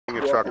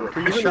truck.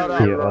 Please shut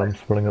up. Yeah, I'm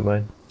spawning at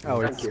main.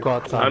 Oh, it's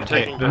squad I'm time.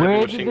 taking the heavy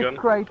Where machine did the gun.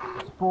 crate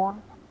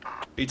spawn? Are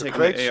you taking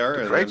the AR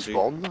or the crate MG?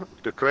 spawn.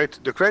 The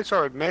crates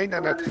are at main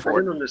and at the I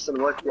fort. don't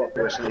understand why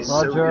cooperation is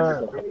so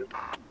Roger. difficult.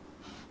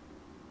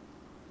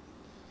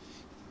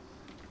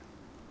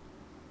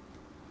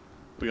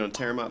 We gonna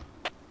tear him up?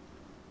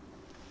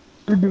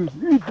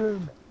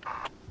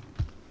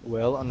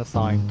 Well,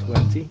 unassigned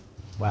 20.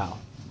 Wow.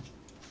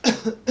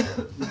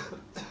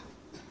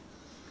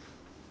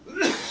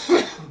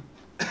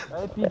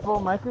 Hey people,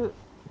 make a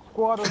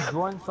squad or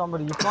join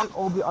somebody. You can't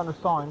all be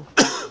unassigned.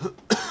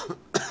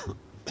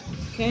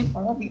 Can't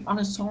all be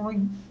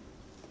unassigned.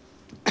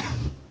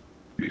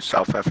 You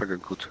South African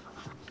good.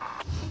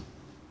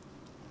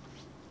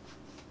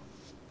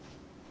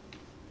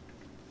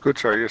 Good,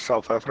 sir. You're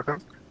South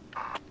African?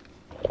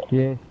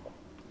 Yes,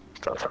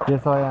 South African.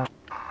 yes I am.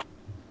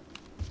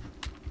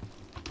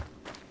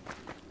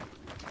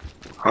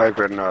 Ik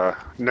ben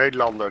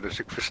Nederlander, dus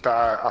ik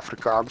versta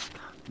Afrikaans een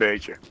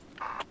beetje.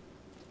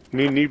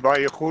 Niet bij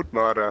je goed,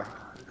 maar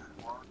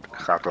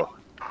gaat toch.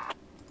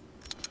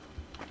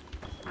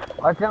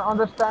 I can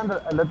understand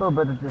a little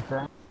bit what you're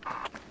saying.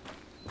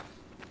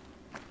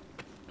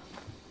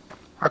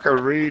 I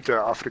can read the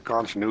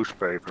Afrikaans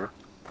newspaper.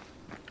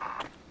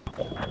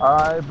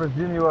 I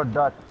presume you are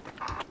Dutch.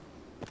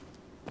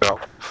 So,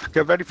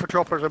 get ready for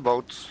choppers and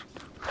boats.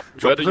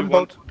 Where do Choppers you and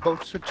want?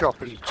 boats and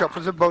choppers.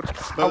 Choppers and boats.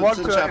 I Boats want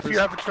and if choppers. you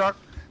have a truck,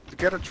 to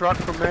get a truck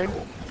from Maine.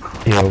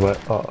 Yeah,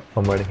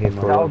 I'm waiting here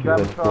for Yeah, I'll you grab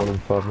then some. spawn in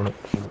 5 minutes.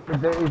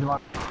 There is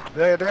one.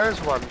 There is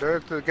one. There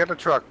to get a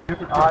truck.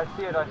 I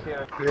see it, I see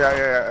it.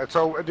 Yeah.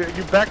 So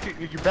you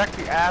back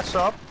the ass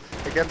up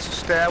against the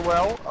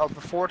stairwell of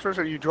the fortress,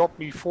 and you drop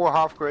me 4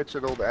 half crates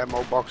and all the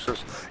ammo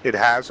boxes it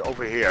has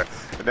over here.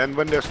 And then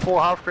when there's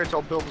 4 half crates,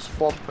 I'll build this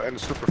fob and the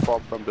super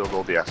fob and build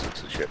all the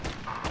assets and shit.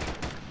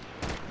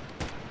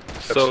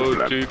 That's the So,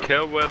 plan. do you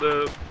care where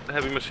the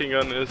heavy machine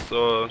gun is,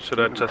 or should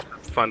I just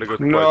find a good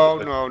No,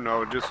 point?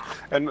 no. Just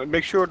and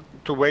make sure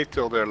to wait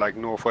till they're like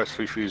northwest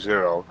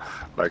 330.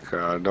 Like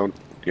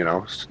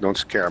don't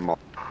scare them off.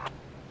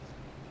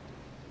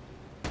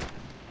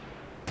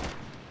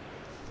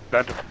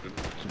 That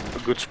a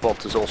good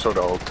spot is also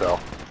the hotel.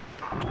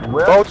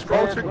 Where Boats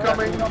where-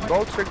 incoming.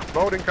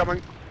 Boat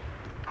incoming.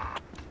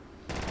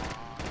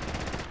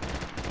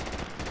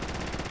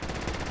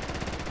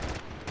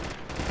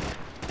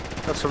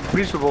 That's a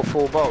reasonable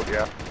full boat,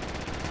 yeah.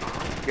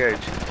 Gauge.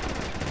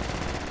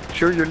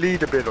 Sure, you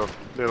lead a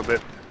little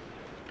bit.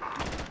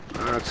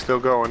 It's still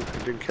going.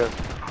 It didn't catch.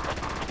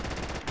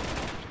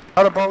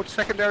 Other boat,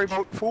 secondary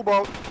boat, full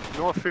boat,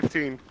 north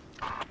 15.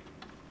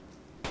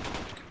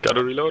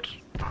 Gotta reload.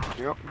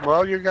 Yep.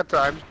 Well, you got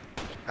time.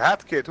 A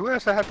hat kit. Who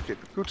has a hat kit?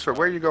 Good sir.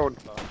 Where are you going?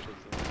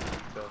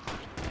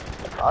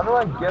 How do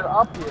I get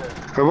up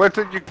here? Where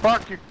did you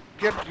park? You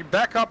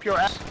back up your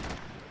ass.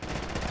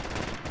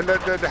 And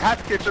the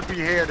hat kit should be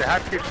here. The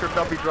hat kit should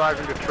not be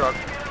driving the truck.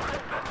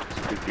 It's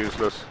a bit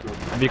useless.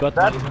 We got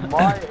That's one.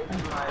 my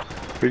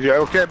explanation. Yeah,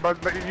 okay, but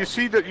you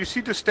see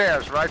the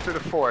stairs right to the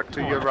fort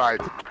to your right,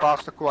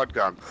 past the quad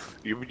gun.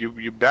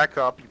 You back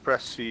up, you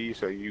press C,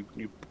 so you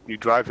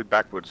drive it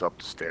backwards up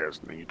the stairs,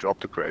 and then you drop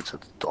the crates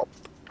at the top.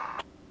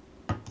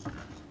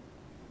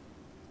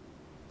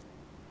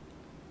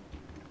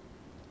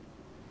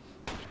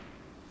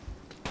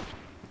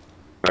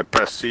 I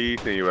press C,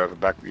 then you have a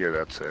back. Yeah,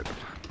 that's it.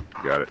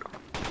 Got it.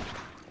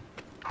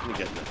 Let me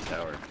get in that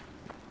tower.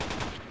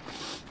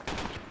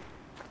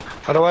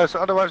 Otherwise,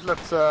 let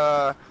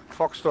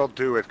Foxtrot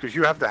do it, because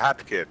you have the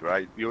hat kit,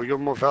 right? You're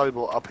more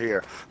valuable up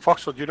here.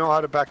 Foxtrot, you know how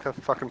to back that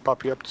fucking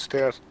puppy up the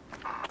stairs?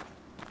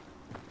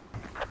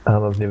 I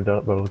haven't even done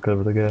it, but I'll go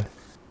over the gear.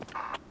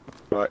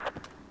 Right.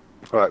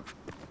 Right.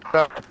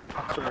 No.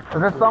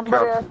 Because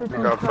somebody has to teach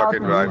me how to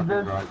fucking use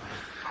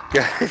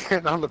this.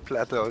 Get on the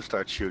plateau and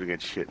start shooting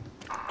at shit.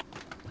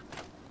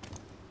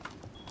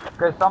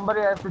 Because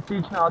somebody has to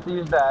teach me how to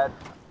use that.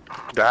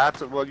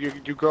 That, well, you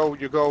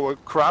go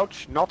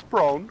crouch, not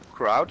prone,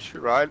 crouch,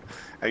 right?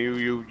 And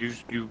you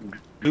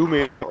zoom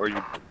in, or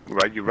you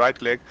right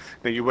click,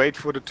 then you wait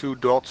for the 2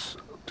 dots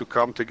to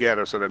come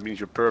together, so that means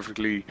you're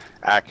perfectly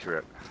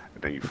accurate.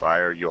 And then you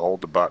fire, you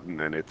hold the button,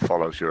 and it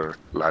follows your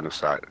line of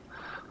sight.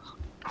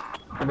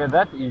 Okay,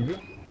 that's easy.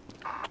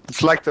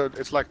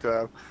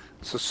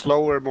 It's a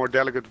slower, more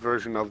delicate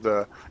version of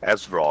the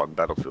Ezra in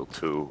Battlefield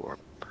 2, or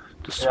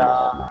the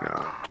small,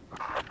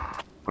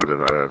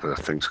 whatever the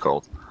thing's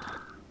called.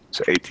 It's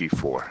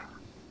AT4.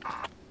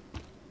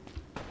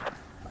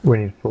 We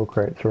need 4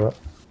 crates, right?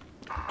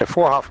 Yeah,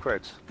 4 half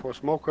crates, 4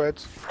 small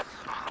crates,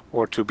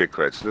 or 2 big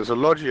crates. There's a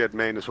Logi at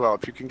main as well.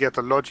 If you can get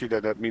the Logi,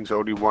 then that means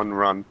only 1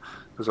 run.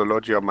 There's a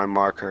Logi on my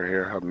marker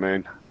here at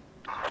main.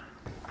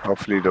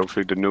 Hopefully the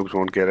noobs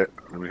won't get it.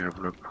 Let me have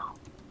a look.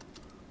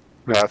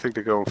 Yeah, I think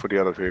they're going for the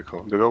other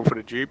vehicle. They're going for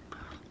the Jeep.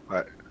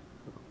 Right.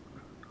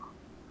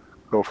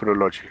 Go for the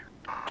Logi.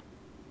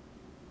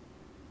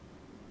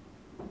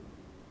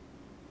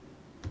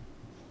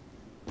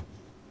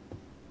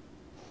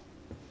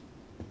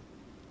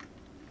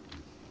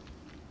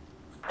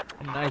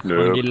 Nice No.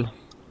 one, Gil.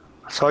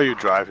 It's saw you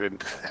drive in.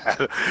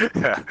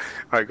 Yeah.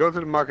 Alright, go to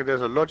the market.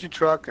 There's a Logi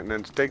truck, and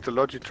then take the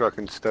Logi truck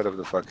instead of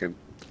the fucking.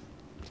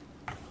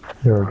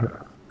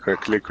 You're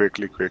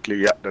Quickly.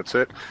 Yeah, that's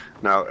it.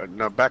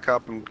 Now back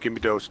up and give me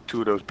those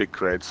 2 of those big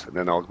crates, and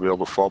then I'll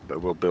build a fob,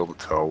 and we'll build a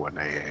tow and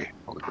AA.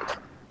 All good.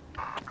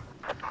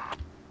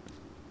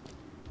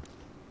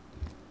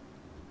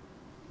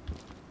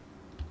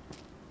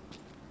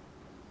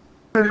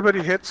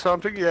 Anybody hit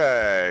something?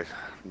 Yay!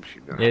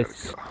 Machine gun.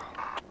 Yes.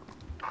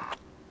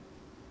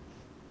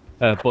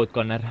 Boat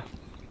gunner.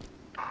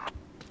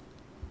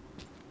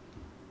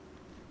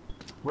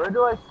 Where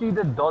do I see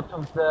the dots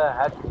of the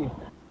hat key?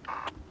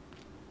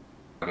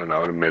 I don't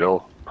know, in the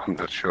middle. I'm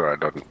not sure. I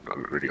don't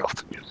really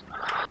often use it.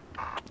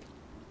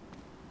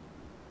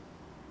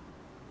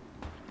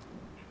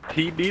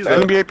 PB's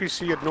Enemy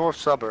APC at north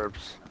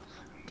suburbs.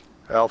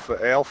 Alpha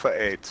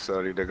 8,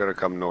 so they're gonna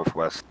come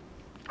northwest.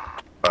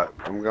 But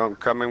I'm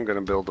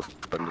gonna build a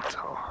bandit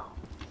tower.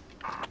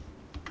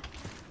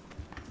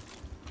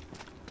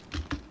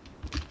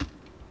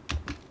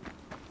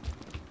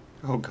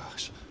 Oh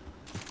gosh.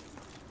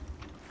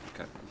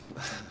 Okay.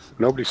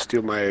 Nobody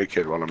steal my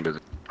AK while I'm busy.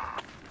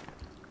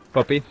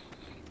 Copy.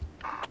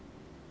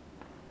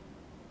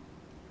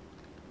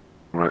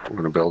 Right, I'm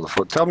gonna build a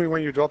foot. Tell me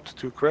when you drop the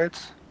 2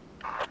 crates.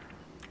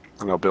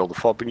 And I'll build a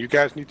fob. And you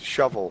guys need to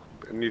shovel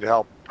and need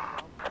help.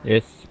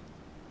 Yes.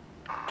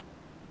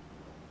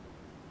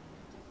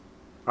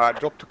 Alright,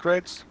 drop the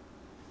crates.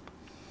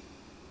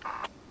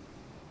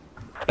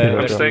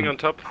 I'm staying on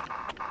top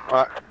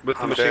Alright, with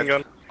the I'm machine dead.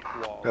 gun.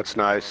 That's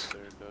nice.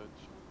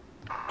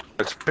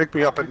 Let's pick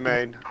me up at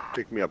main.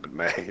 Pick me up at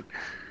main.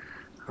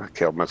 I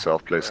killed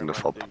myself placing the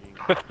fob.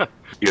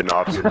 You're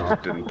not, you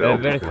didn't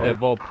build Where's it. the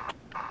Bob?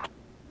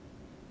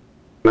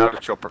 Now the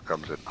chopper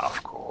comes in,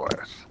 of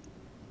course.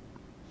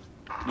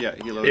 Yeah,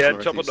 he loads Yeah,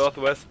 northeast. chopper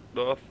northwest,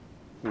 north.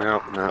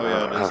 No. Oh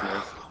yeah, it is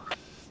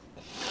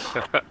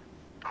north.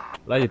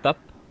 Light it up.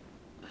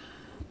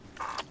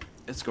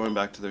 It's going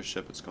back to their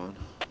ship, it's gone.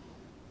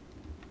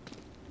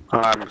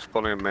 I'm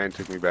spawning at main,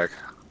 take me back.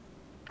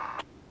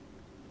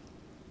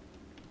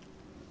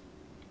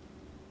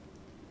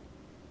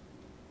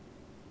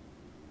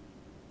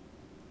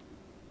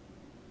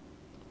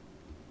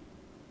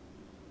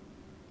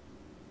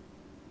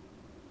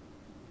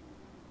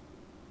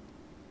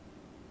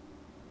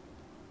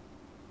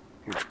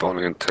 I'm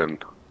spawning in 10.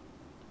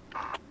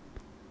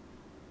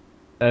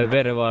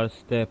 Where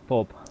was the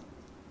Bob?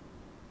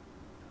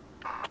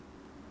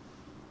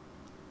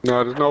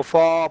 No, there's no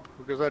fob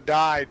because I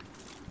died.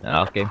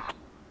 Ah, okay.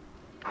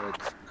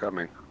 It's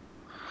coming.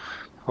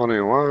 Only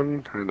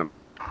one, and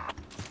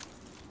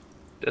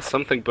There's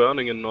something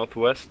burning in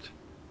northwest.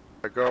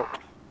 I go.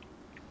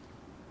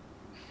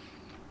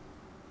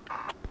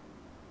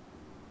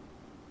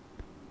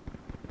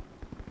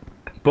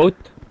 Boat.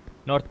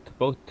 North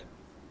boat.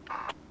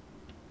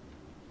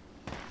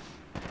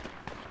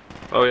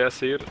 Oh yeah,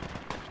 see it.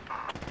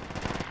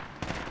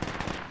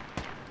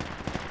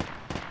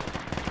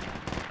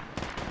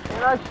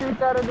 Can I shoot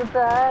that into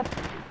the head?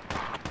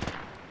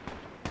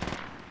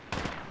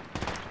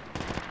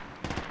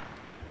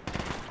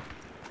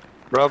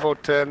 Bravo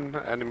 10,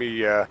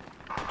 enemy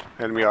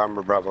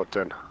armor, Bravo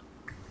 10.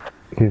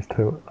 These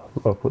 2,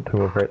 I'll put 2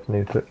 more crates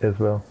in these as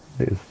well.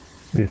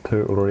 These 2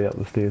 are already up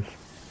the stairs.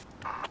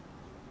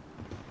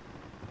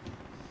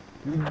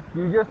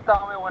 You just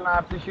tell me when I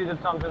have to shoot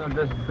at something with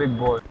this big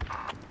boy.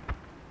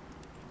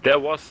 There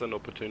was an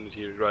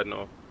opportunity right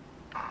now.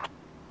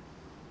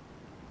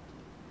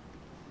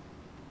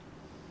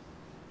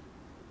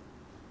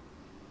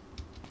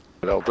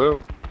 That'll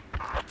do.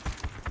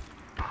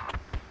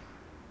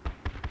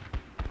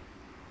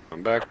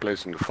 I'm back,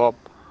 placing the fob.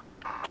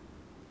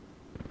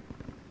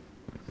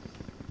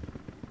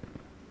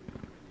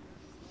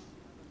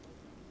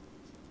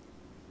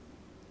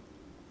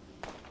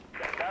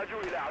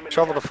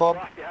 Shovel the fob.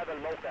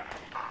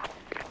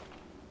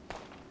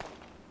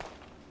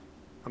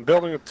 I'm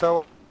building a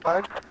tow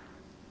line.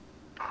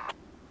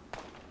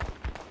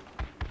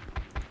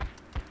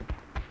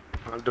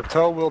 The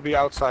tow will be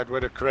outside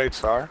where the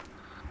crates are.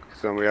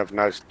 So we have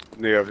nice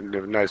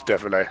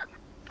défilé.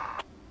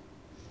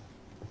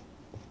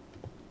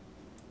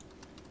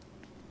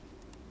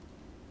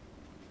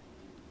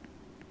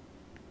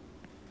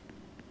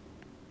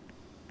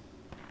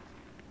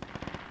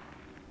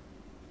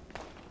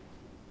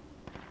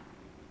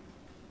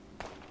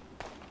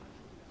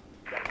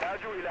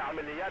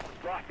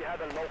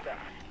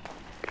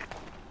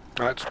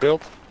 It's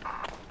built.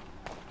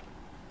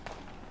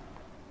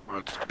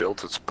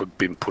 It's built,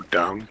 been put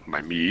down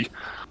by me,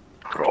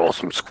 our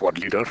awesome squad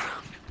leader.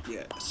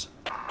 Yes.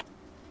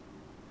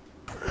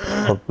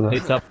 Up there.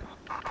 It's up.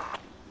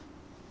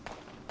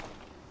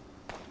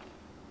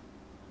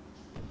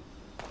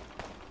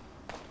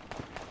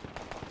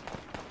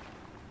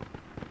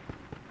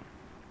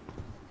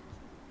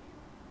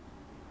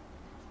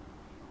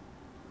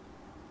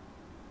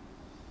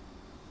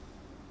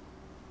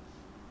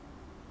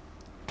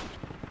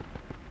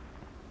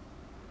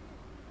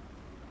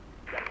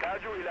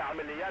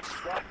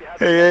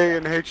 AA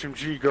and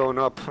HMG going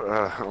up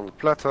on the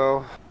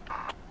plateau.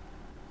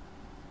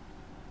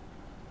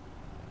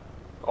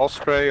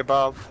 Osprey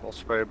above,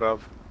 Osprey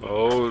above.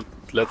 Oh,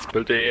 let's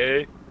build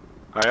AA.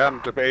 I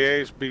am, the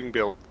AA is being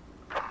built.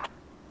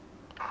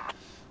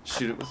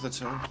 Shoot it with the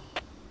toe.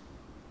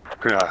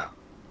 Yeah.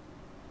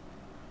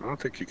 I don't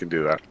think you can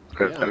do that.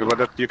 Yeah.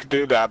 But you can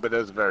do that, but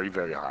it's very,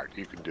 very hard.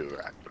 You can do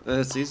that.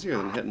 It's easier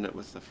than hitting it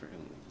with the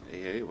freaking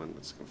AA one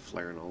that's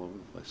flaring all over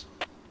the place.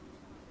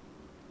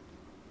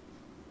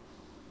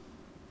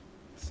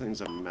 This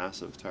thing's a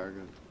massive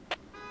target.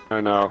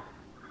 I know.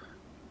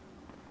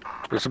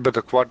 It's a bit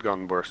of quad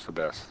gun works the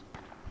best.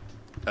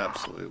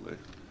 Absolutely.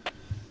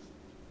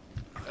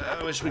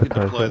 I wish we could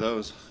deploy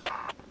those.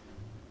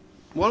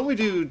 Why don't we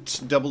do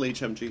double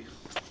HMG?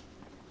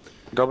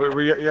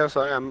 Yes,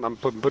 I am. I'm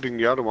putting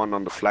the other one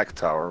on the flag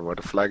tower where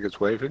the flag is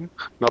waving.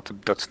 Not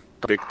that's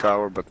the big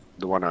tower, but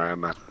the one I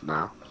am at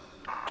now.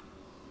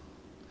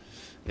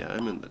 Yeah,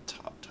 I'm in the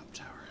top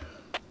tower.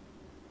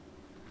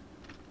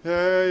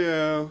 Hey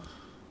yo.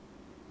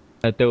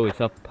 Toe is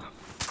up.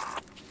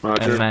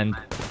 Roger. And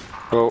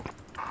Go.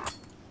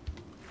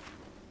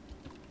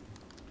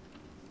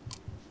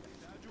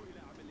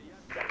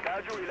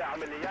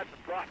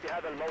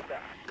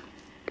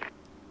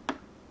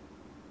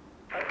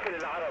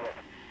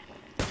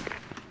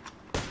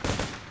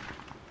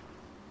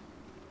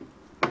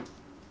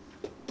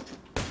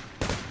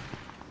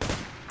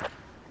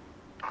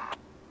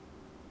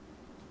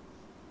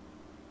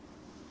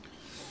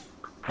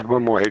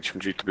 One more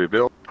HMG to be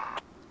built.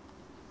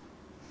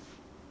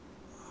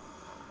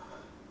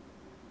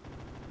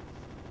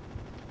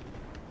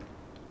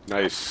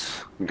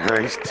 Nice.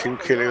 Nice team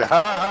killing.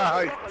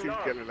 Team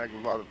killing like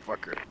a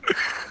motherfucker.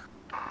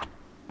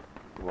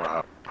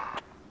 Wow.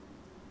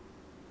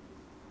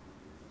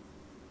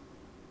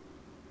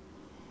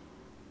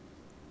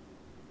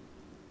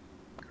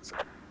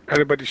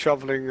 Anybody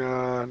shoveling?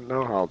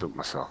 No, I'll do it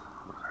myself.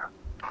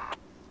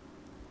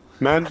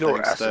 Man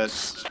your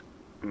assets.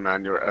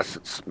 Man your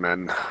assets,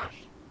 men.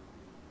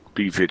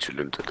 Be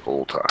vigilant at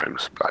all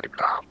times. Blah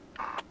blah.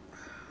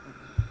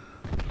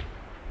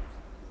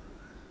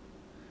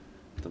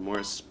 The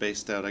more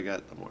spaced out I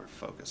got, the more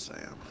focused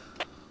I am.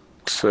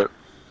 That's it.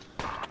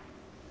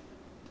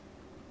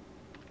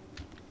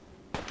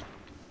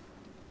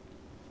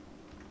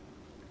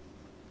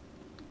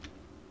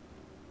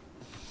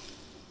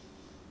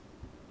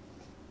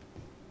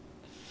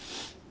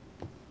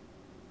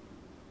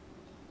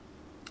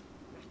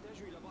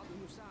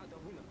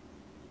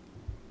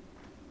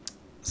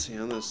 See,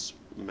 on this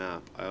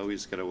map, I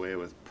always get away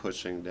with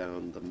pushing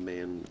down the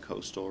main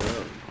coastal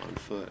road on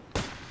foot.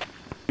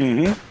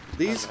 Mm-hmm.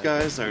 These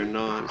guys are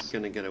not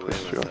gonna get away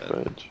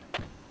with it.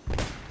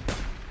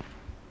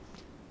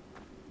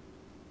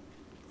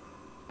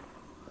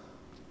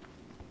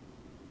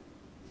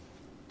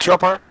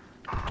 Chopper.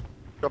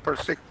 Chopper,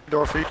 6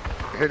 door feet,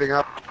 hitting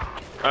up.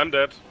 I'm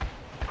dead.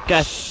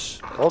 cash.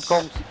 Hold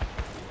comms.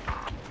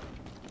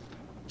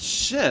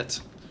 Shit!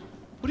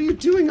 What are you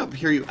doing up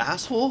here, you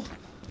asshole?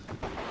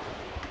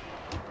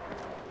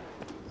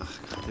 Oh,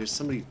 God, there's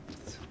somebody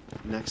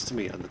next to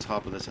me on the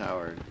top of the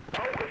tower.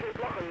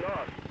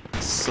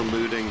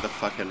 Saluting the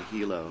fucking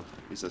helo.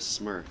 He's a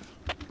smurf.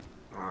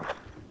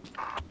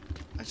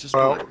 I just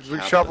Well, wanna cap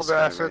reshovel this the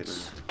guy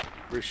assets.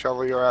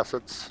 Reshovel your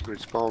assets.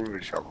 Respawn,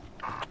 reshovel.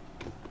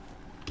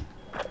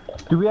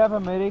 Do we have a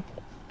medic?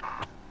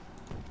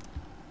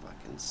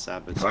 Fucking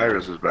sabotage.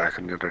 Virus is back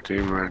in the other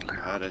team, right? I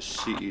had to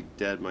shoot you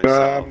dead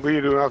myself. We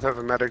do not have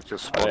a medic,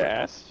 just I spawn.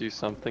 asked you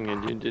something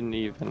and you didn't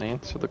even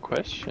answer the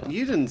question.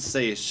 You didn't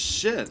say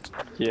shit.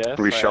 Yes,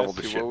 We I shoveled asked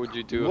the you, shit. what would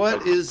you do if I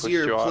What is pushed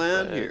your you off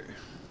plan the here? edge?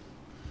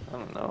 I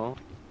don't know.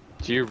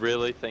 Do you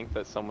really think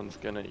that someone's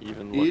gonna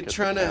even look You at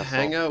trying the to castle?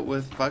 hang out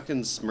with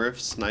fucking Smurf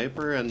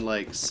Sniper and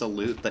like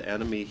salute the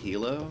enemy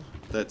helo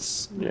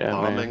that's Yeah,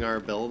 bombing man. our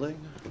building?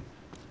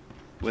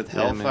 With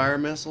Yeah, man. Hellfire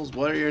missiles?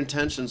 What are your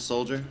intentions,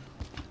 soldier?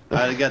 I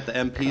gotta get the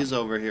MPs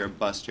over here and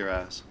bust your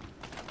ass.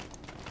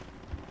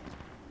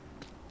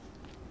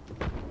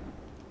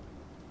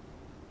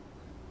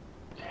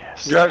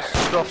 Yes,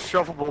 stuff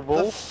shuffleable The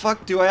bull.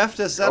 fuck do I have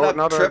to set Oh, up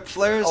another trip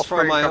flares for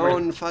Osprey my coming.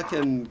 own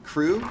fucking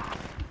crew?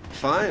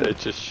 Fine. It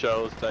just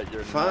shows that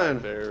you're Fine.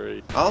 not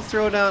very. I'll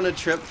throw down a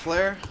trip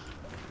flare.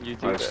 You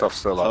do My that. stuff's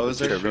still up.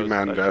 Poser. It's Shows every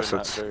man that you're not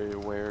assets. very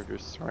aware of your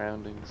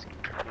surroundings.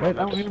 Wait,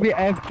 I'm gonna be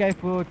AFK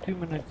for 2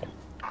 minutes.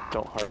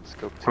 Don't hard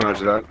scope too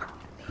Roger much. that.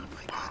 Oh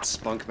my god,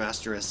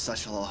 Spunkmaster is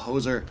such a little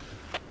hoser.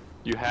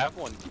 You have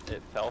one.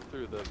 It fell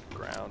through the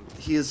ground.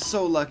 He is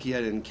so lucky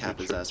I didn't cap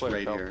The his trip ass flare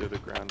right fell here. through the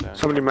ground down.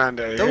 Somebody manned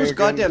A. Those again.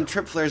 goddamn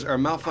trip flares are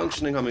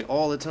malfunctioning on me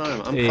all the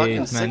time. I'm Hey,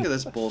 fucking sick man. of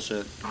this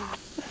bullshit.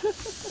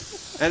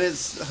 And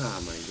it's,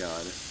 oh my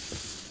god.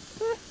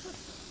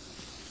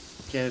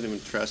 Can't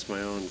even trust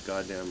my own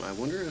goddamn. I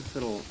wonder if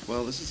it'll.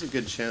 Well, this is a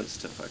good chance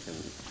to fucking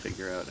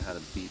figure out how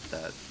to beat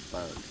that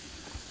bug.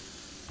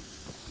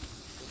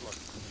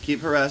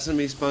 Keep harassing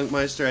me,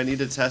 Spunkmeister. I need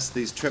to test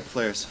these trip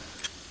flares.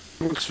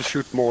 Wants to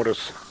shoot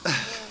mortars.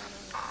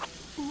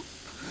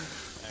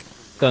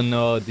 Don't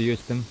know how to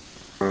use them.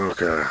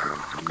 Okay,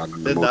 I'm not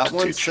in the Did mood that to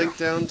one teach you. sink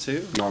down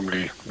too?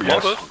 Normally,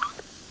 Mortars?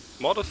 yes.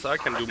 Mortars? I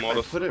can do I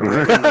mortars. put it right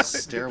in the There's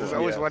stairwell.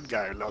 always one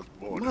guy who loves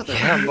mortars. Mother.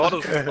 Yeah,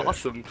 mortars is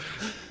awesome.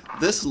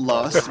 This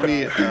lost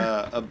me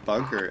a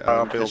bunker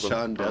I'll on build Kashan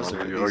them.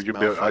 Desert. Or These you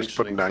build. I was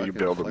putting malfunctioning down. You fucking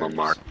build them on flares.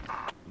 Mark.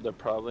 They're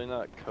probably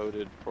not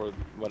coded for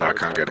what I was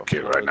can't there get a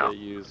kill before right now. They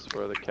use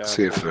for the castles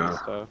See if and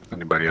stuff.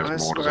 anybody has I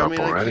mortars swear, I up mean,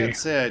 I already. can't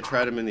say I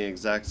tried them in the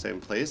exact same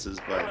places,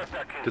 but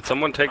Did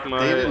someone take my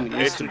they didn't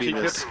used to be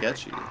HMG this kit?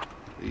 sketchy.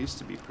 They used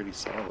to be pretty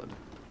solid.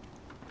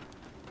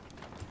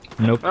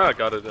 Nope. Ah, I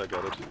got it, I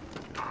got it.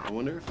 I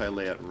wonder if I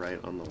lay it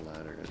right on the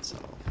ladder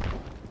itself.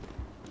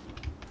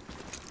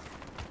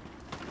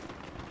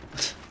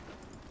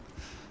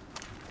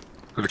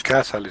 The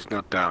castle is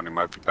not down. He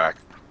might be back.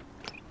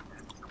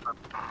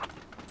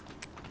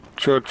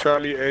 So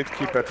Charlie 8,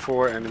 keep at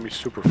 4, enemy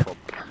super fob.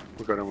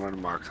 We're gonna run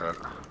Mark that.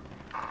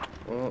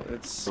 Well,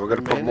 it's. So we're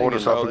gonna put remaining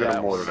mortars in up. We're that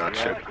gonna mortar one. that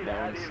shit.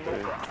 That one's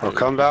good. Oh,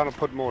 come down and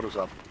put mortars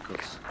up,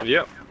 because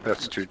Yeah.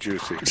 that's too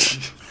juicy.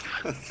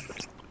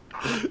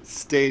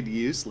 Stayed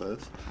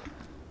useless.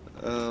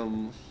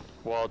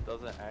 Well, it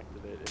doesn't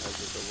activate, it has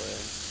a delay.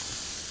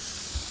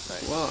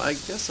 Nice. Well, I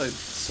guess I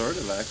sort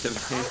of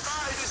activate.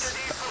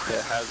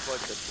 It has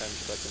like a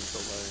 10-second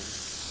delay.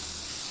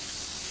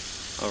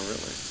 Oh,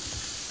 really?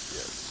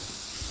 Yes.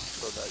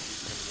 So that you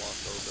can walk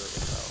over it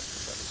without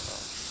setting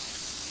off.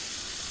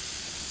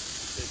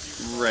 If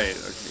you Right,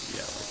 okay,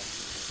 yeah.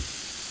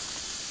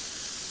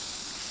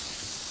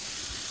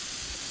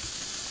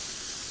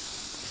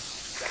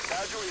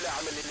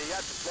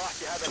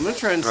 I'm gonna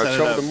try and set Alright, it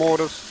show up the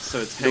mortars. so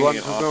it's The ones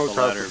hanging who off know the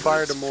how to ladder,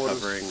 fire but the it's mortars.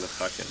 covering the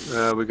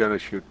fucking... We're gonna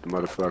shoot the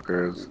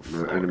motherfuckers.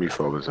 The enemy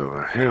fob is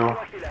over here.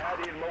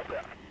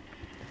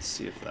 Let's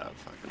see if that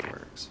fucking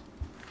works.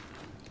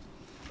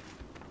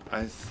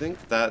 I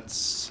think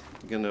that's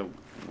gonna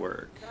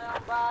work.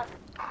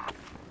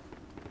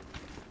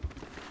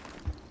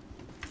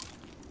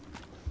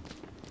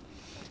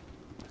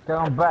 Okay,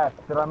 I'm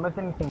back. Did I miss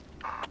anything?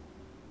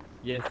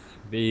 Yes,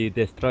 we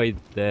destroyed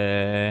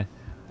the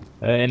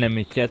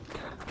enemy jet.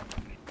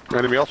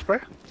 Enemy Osprey?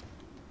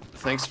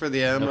 Thanks for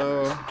the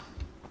ammo.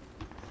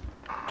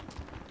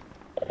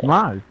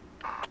 Nice.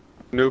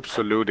 Noob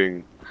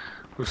saluting.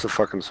 Who's the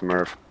fucking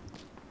smurf?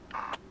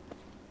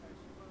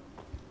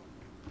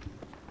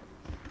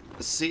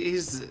 See,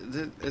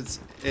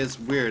 it's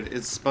weird.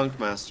 It's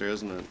Spunkmaster,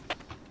 isn't it?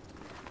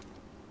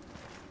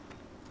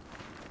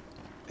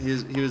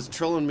 He was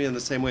trolling me in the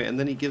same way, and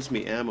then he gives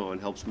me ammo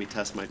and helps me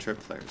test my trip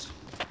flares.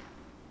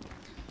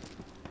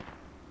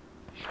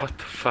 What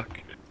the fuck?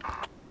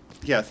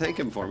 Yeah, thank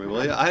him for me,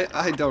 will you?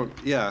 I don't,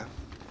 yeah.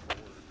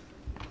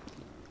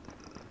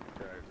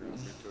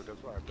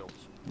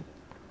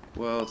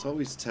 Well, it's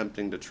always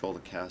tempting to troll the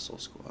castle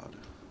squad.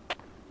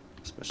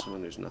 Especially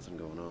when there's nothing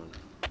going on.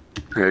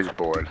 Yeah, he's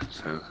bored,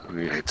 so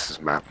he hates his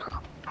map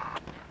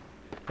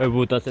now.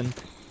 Who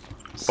doesn't?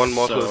 One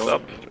mortar is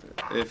up.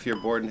 If you're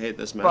bored and hate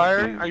this map...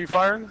 Firing? Are you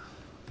firing?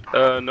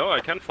 No, I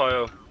can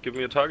fire. Give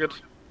me a target.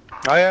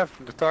 I have.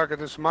 The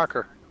target is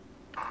marker.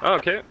 Ah,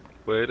 okay.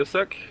 Wait a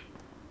sec.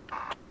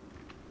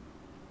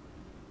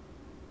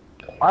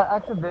 I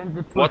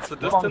accidentally put What's the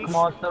distance?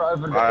 Spunkmaster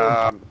over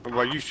the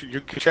Well, you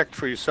can check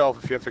for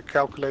yourself. If you have the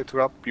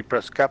calculator up, you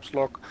press caps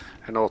lock,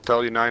 and it'll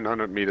tell you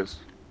 900 meters.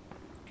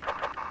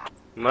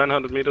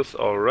 900 meters,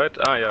 alright.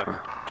 Ah, yeah.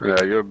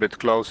 Yeah, you're a bit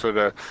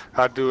closer.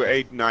 I'd do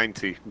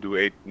 890. Do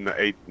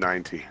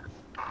 890.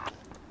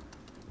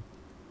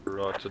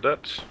 Roger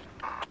that.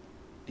 Are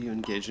you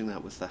engaging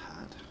that with the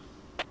hat?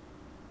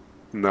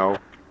 No.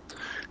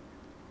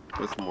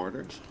 With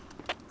mortars?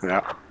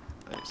 Yeah.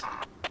 Nice.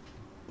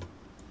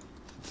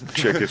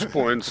 Check his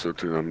points. So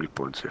how many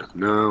points he has?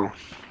 No.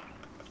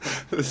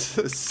 This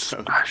is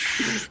so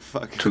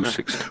fucking...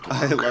 260.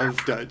 I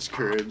love Dutch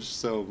courage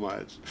so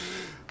much.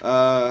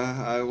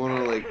 I want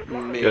to like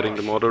make... Getting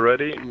the mortar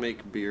ready.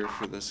 Make beer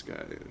for this guy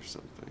or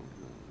something.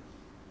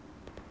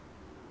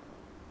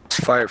 It's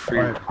fire free.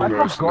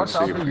 Let's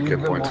see if we get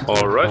points.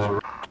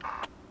 Alright.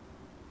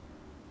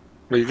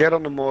 Well, you get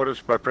on the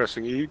mortars by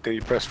pressing E, then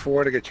you press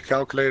 4 to get your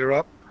calculator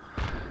up.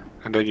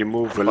 And then you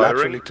move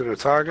laterally to the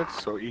target,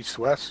 so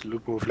east-west,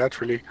 move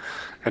laterally.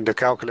 And the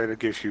calculator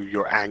gives you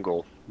your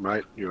angle,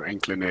 right? Your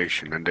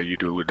inclination. And then you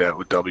do that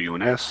with W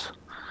and S.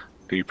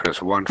 Then you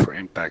press 1 for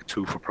impact,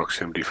 2 for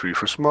proximity, 3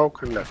 for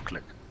smoke, and left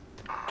click.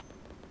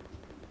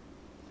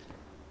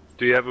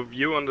 Do you have a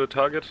view on the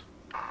target?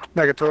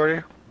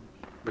 Negatory.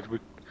 But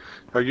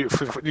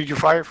did you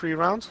fire 3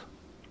 rounds?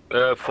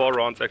 4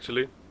 rounds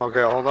actually.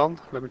 Okay, hold on.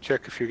 Let me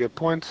check if you get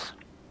points.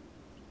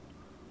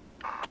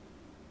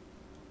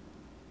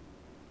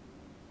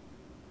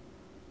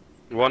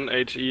 One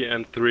HE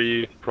and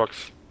 3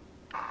 prox.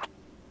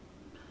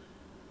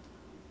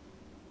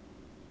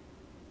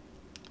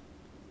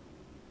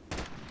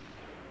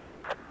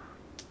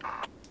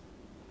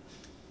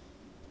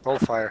 Roll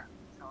fire.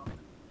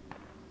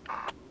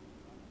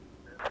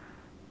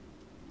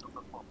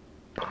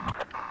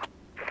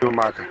 Do a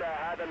marker.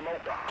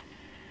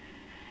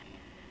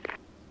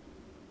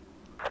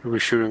 We're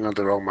shooting on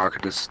the wrong marker.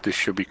 This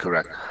should be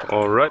correct.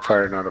 Alright.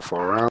 Fire another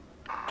 4 rounds.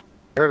 I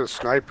heard a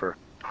sniper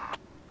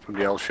from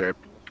the L shape.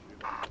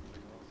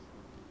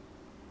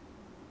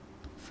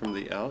 From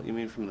the L? You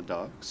mean from the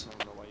docks?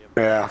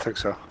 Yeah, I think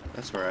so.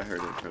 That's where I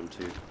heard it from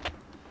too.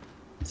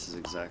 This is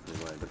exactly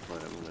why I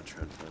deployed. I'm gonna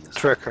try and find this.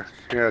 Tracker.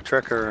 Yeah,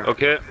 tracker.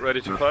 Okay, ready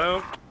to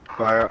fire?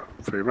 Fire.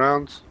 3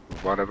 rounds.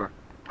 Whatever.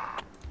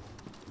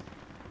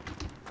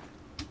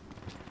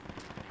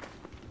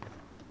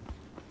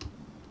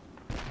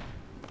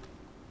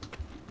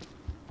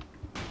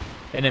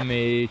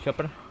 Enemy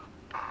chopper.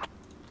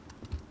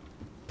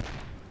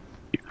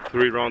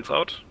 3 rounds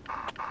out.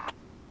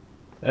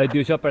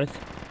 2 choppers.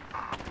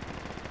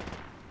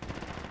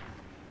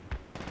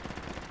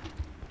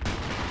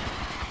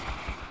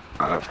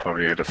 That's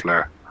probably hit a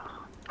flare.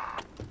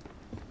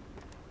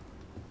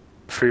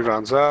 3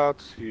 rounds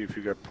out. See if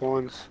you get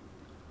points.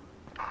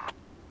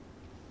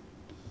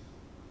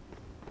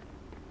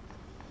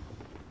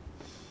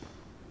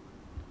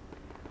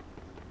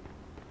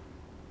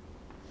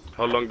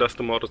 How long does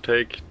the mortar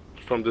take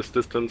from this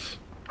distance?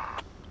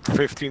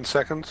 15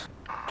 seconds.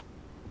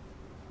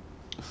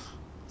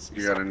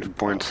 You got any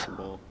points?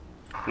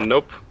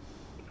 Nope.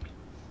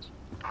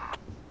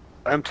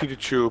 Empty the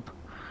tube.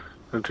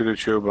 Empty the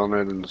tube on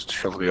it and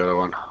shovel the other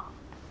one.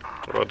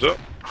 Roger.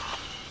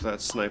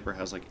 That sniper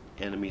has like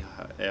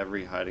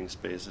every hiding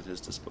space at his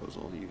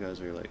disposal. You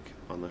guys are like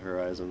on the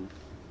horizon.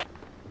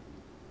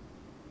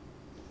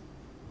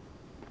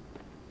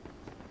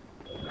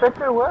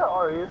 Victor, where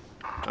are you?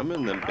 I'm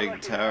in the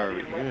big tower.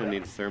 You're gonna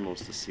need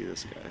thermals to see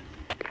this guy.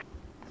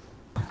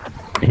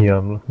 Yeah,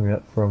 I'm looking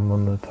up from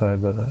on the tower,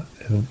 but I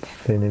haven't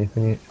seen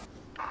anything yet.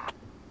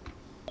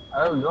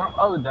 Oh, you're.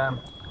 Oh, damn.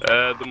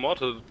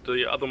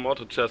 The other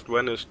mortar just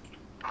vanished.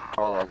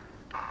 Hold on.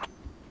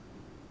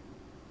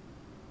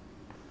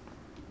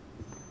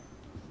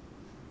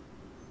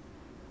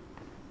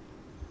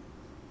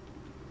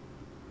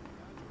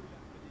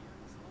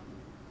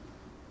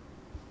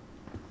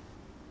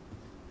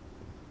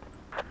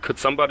 Could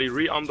somebody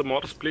rearm the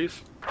mortars,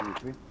 please?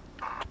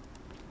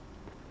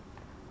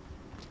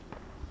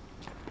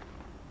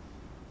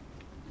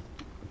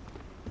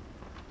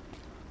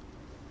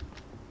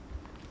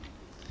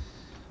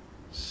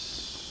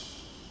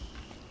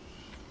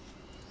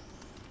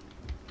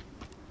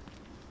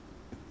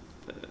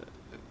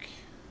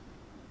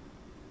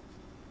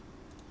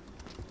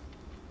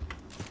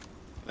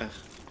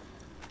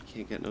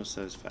 Can't get no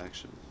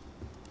satisfaction.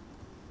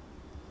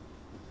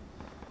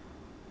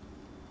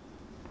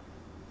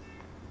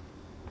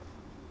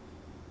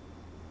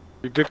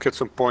 You did get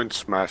some points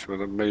smashed, but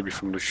maybe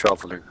from the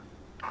shoveling.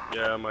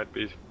 Yeah, might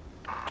be.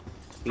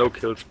 No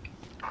kills.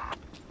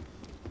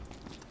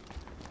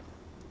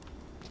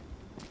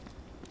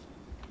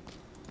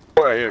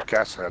 Oh, I hear a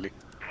gas heli.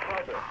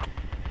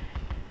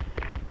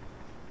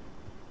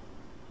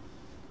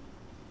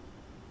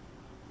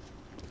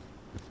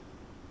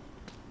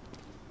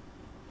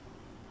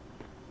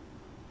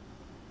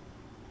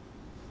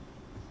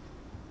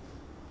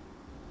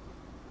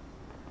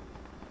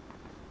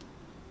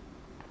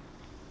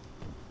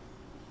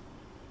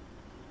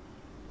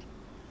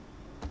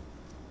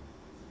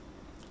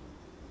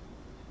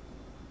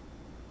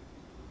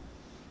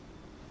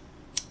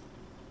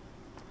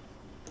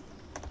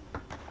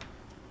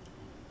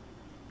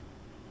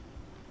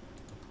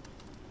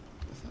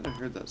 I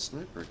heard that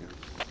sniper again.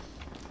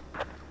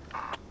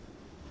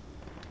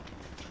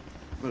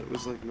 But it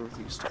was like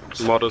northeast.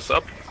 Mortars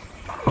up.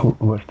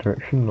 Which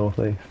direction?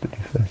 Northeast, did you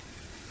say?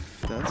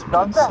 That's what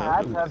Does it the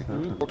hat sounded have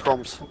like. heat? What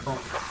comes?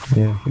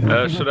 Yeah,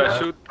 yeah. Should I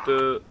shoot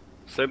the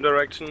same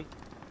direction?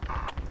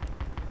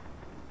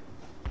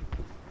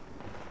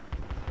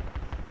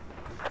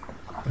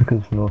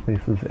 Because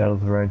northeast is out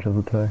of the range of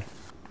the tower.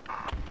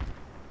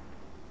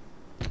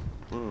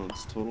 Oh,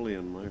 it's totally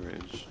in my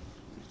range.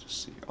 Let me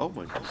just see. Oh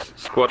my god.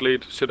 Squad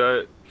lead, should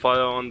I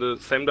fire on the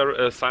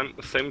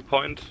same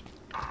point?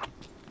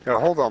 Yeah,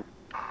 hold on.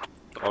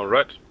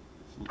 Alright.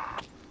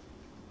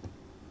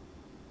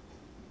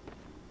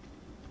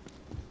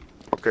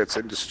 Okay, it's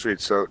in the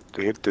street, so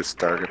to hit this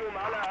target.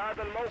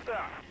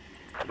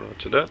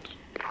 Roger that.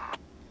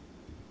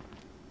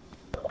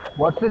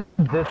 What's the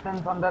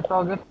distance on that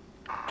target?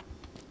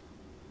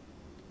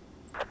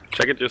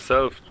 Check it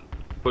yourself.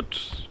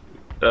 Put,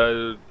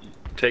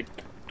 take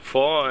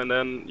 4 and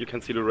then you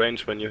can see the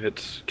range when you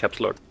hit caps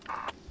lock.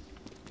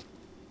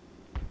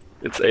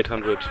 It's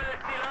 800.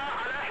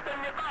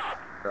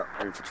 Yeah,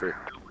 infantry.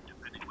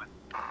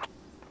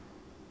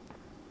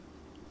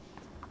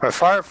 I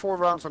fire 4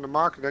 rounds on the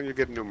mark, and then you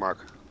get a new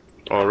mark.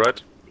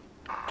 Alright.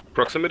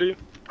 Proximity?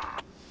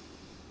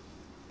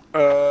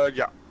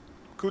 Yeah.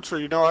 Kutzer,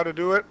 you know how to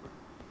do it?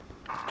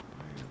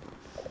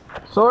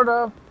 Sort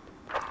of.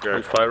 Okay.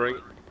 I'm firing.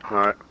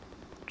 Alright.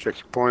 Check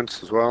your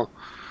points as well.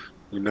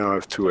 You now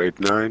have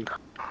 289.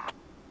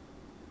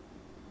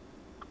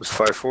 Let's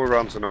fire 4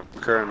 rounds on the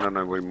marker, and then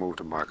I will move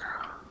the marker.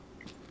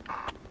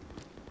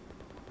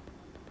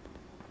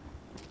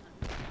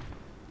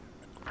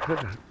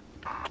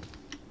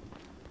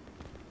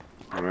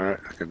 Alright,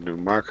 I can do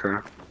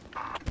marker.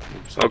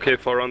 Okay,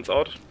 4 rounds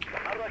out.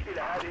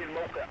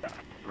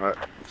 Right.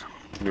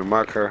 New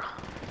marker.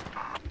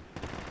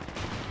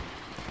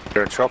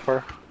 There,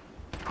 chopper.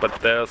 But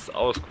there's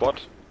our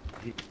squad.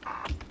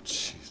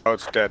 Jeez. Oh,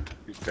 it's dead.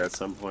 He's At dead.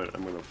 some point,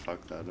 I'm gonna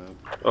fuck that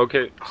up.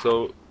 Okay,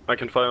 so I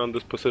can fire on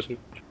this position.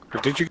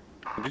 Did you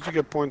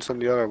get points on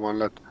the other one?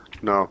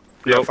 No.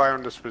 Yeah, Nope. fire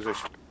on this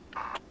position.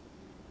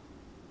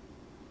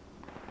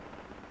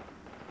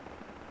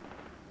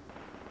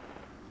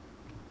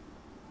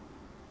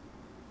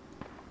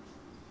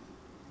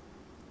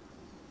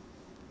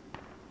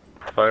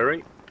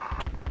 Firing.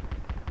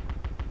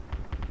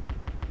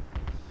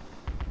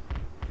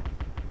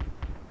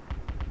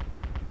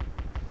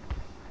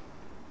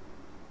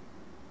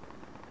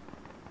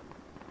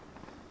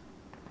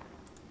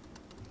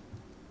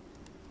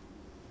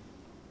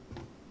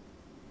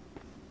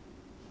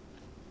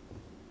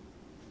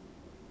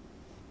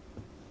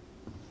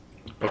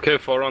 Okay,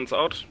 4 rounds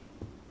out.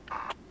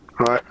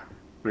 Right.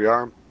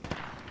 Rearm.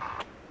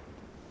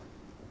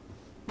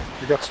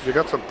 You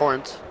got some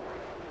points.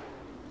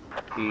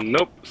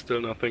 Nope, still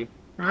nothing.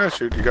 Yeah,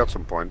 shoot, you got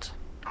some points.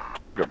 You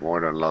got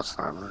more than last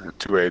time. You had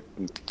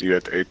 2-8, you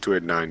had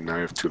 8-2-8-9, now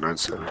you have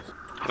 2-9-7.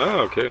 Ah,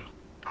 okay.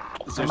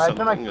 Is there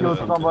Imagine I something, killed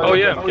somebody. Oh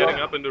yeah, I'm getting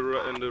up in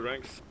the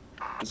ranks.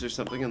 is there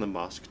something in the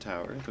mosque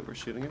tower that we're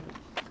shooting at?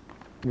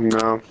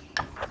 No.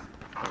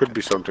 Could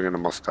be something in the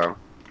mosque tower.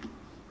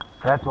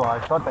 That's why I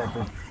thought that.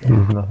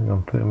 There's nothing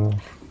on thermals.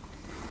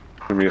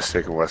 Give me a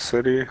second, West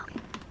City.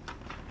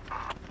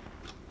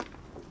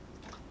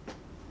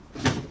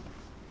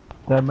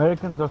 The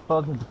Americans are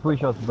starting to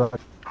push us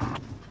back.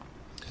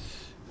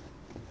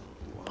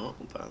 Well,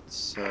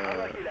 that's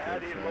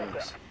good for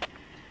us.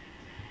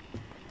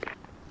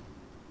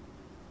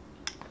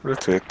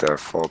 Let's hit there,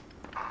 Fob.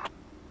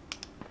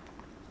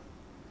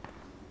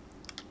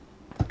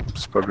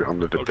 It's probably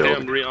under the Okay,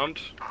 I'm building. rearmed.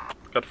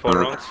 Got 4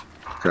 rounds.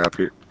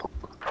 Happy.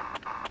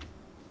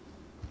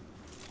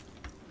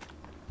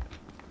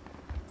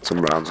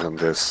 Some rounds on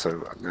this,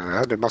 so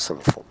they must have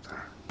a Fob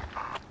there.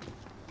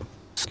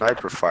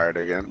 Sniper fired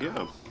again.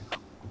 Yeah.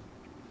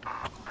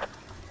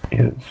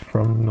 It's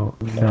from north.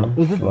 Sounds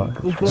Is like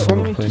the it's from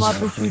enemy north.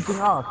 sniper shooting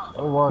us?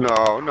 Or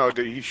what? No,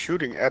 he's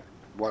shooting at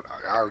what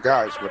our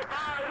guys, but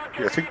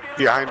I think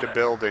behind the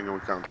building and we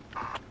can't.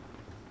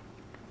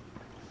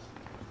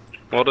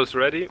 Mortar's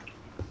ready.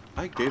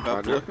 I gave up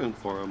Roger. looking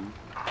for him.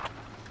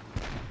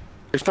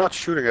 He's not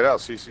shooting at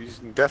us. He's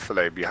in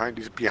defile behind.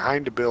 He's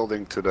behind the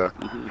building to the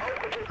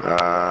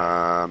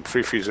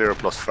 330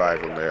 plus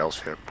 5 on the L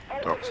ship.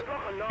 Dogs.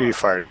 He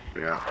fired.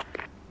 Yeah.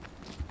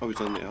 Oh, he's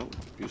on the L.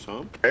 You saw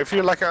him? If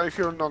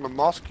you're on the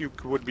mosque, you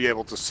would be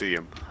able to see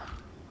him,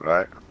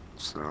 right?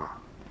 So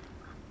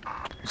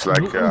he's like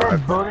In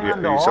that building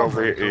on the he's wall?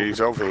 over here. He's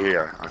over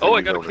here. think Oh, I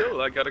he's got a over here.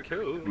 kill. I got a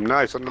kill.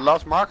 Nice. On the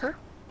last marker.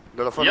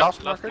 The Yep,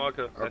 last last marker.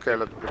 marker. Okay,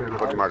 let's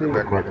put the marker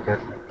back.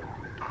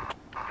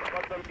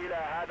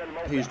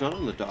 He's not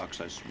on the docks,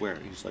 I swear.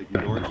 He's like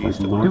northeast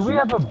of Do we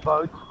have a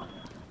boat?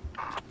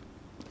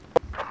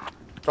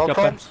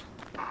 Telecoms?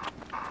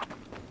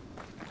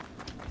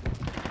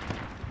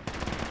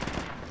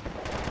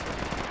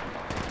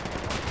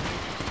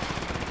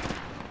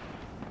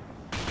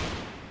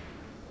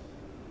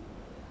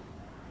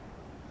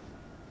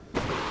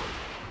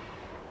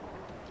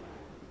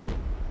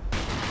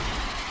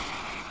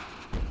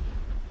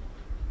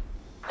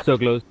 So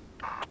close.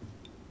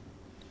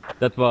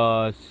 That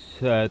was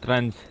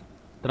trans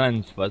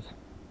was.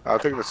 I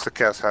think that's the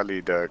Cas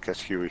Heli, the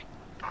Cas Huey.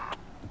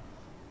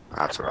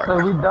 That's So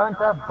alright. we don't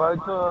have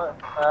boats or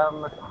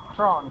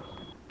trans.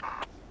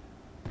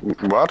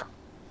 What?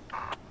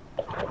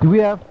 Do we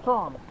have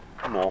trans?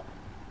 No.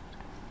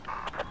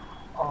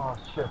 Oh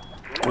shit.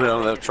 We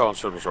don't have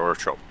transfers or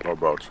shop or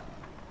boats.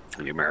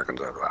 The Americans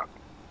have that.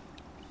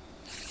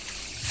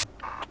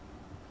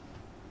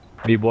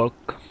 We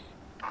walk.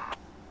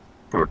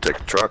 We'll take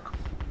a truck.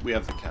 We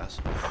have the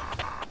castle.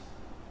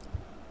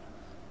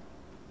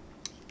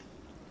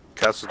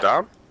 Cast it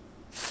down?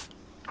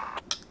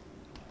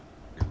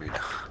 I mean,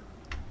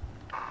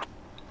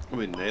 I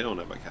mean, they don't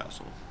have a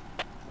castle.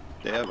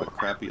 They have a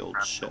crappy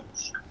old ship.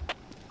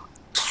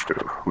 it's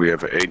true. We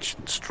have an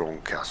ancient,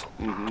 strong castle.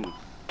 Mm-hmm.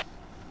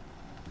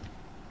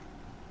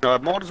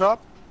 Mortars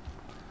up?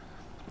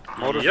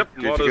 Mortars, Yep,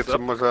 did you mortars get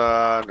some with,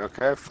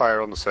 okay,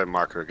 fire on the same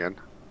marker again.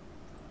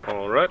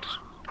 Alright.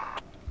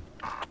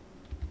 I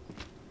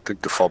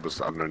think the fob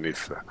is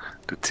underneath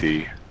the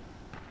T.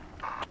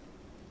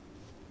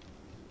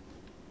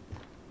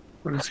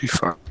 What does he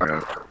fire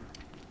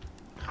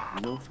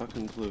at? No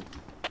fucking clue.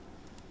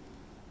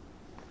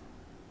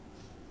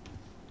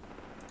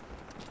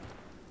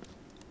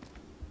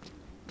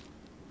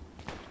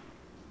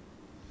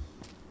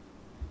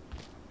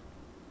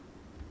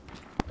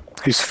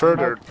 He's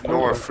further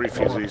north,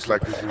 he's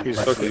like,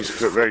 he's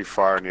very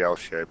far in the L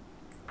shape.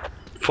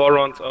 4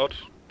 rounds out.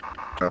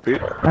 Copy?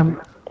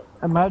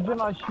 Imagine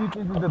I shoot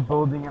into the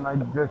building and I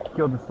just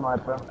kill the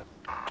sniper.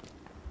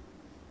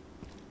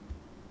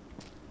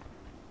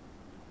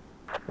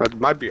 That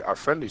might be our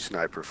friendly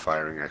sniper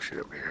firing actually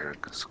that we're hearing.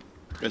 'Cause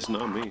It's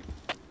not me.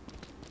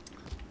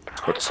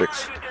 Got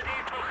 6.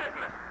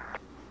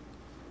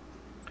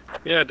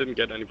 Yeah, I didn't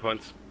get any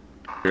points.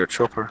 Your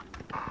chopper.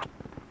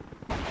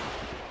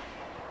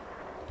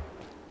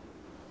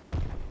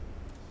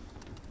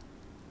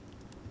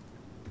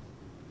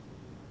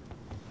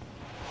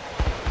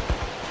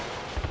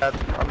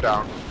 I'm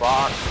down.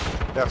 Fuck.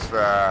 That's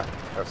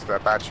the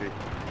Apache.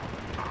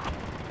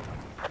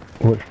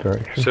 Which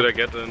direction? Should I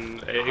get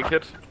an AA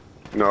kit?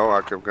 No,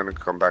 I'm gonna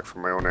come back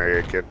from my own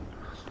AA kit.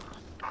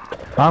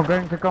 I'm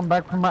going to come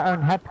back from my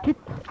own hat kit.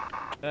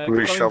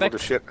 We shovel back, the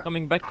shit.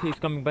 Coming back, he's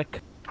coming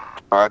back.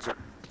 Alright.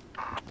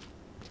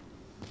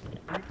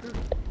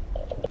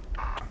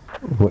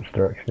 Which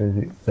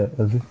direction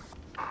is he?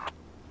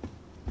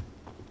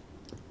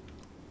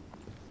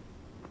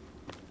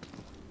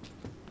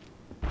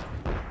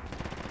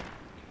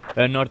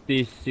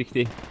 Northeast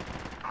 60.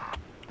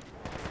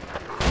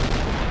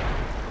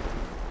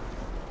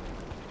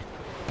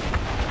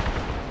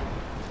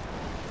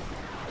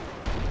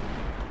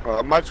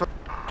 Might as well.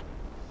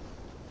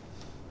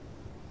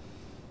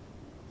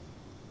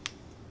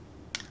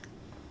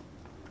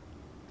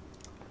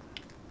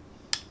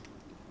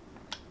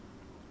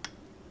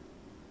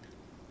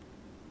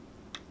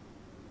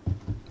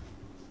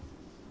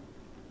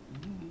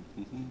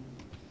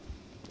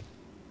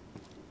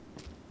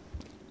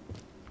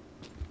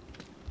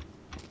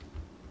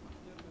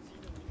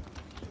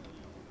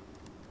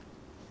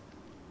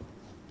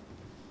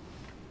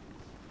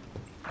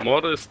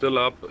 Mortar is still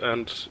up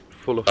and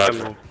full of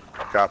ammo.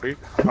 Copy.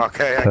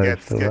 Okay, I get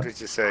what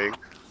you're saying.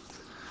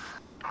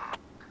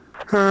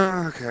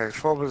 Okay,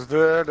 Fob is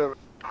there.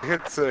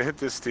 Hit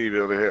this T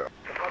building here.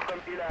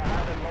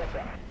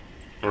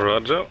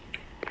 Roger.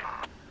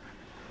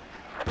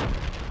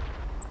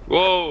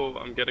 Whoa,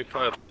 I'm getting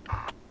fired.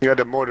 Yeah,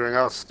 they're mortaring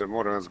us. They're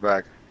mortaring us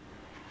back.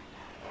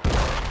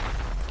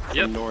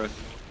 Yep.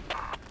 North.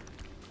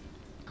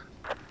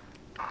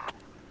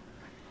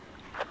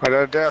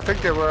 I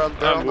think they were on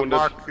the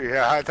marker.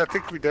 Yeah, I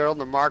think they're on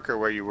the marker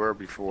where you were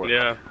before.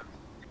 Yeah.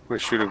 We were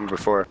shooting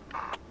before.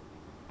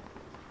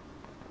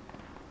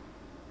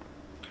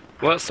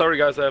 Well, sorry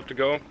guys, I have to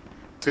go.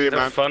 See you, man.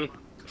 Have fun.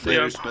 See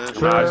ya.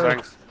 Nice,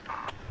 thanks.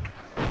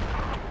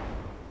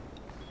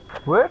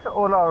 Where's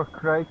all our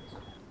crates?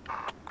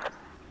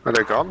 Are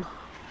they gone?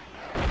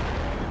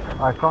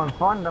 I can't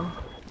find them.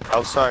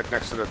 Outside,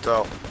 next to the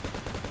tow.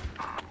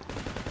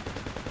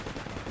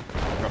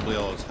 Probably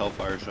all those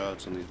Hellfire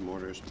shots and these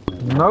mortars.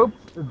 Nope,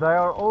 they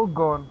are all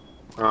gone.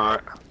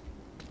 Alright.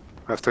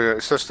 Is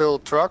there still a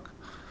truck?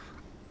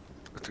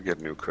 Have to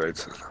get new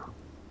crates.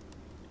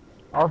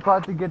 I'll try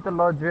to get the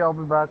lodge, I'll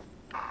be back.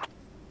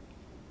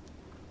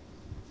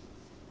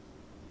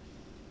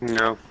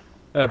 No.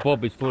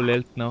 Bob is full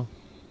health now.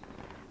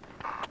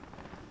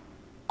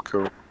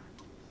 Cool.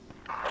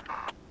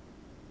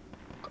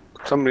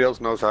 Somebody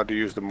else knows how to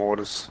use the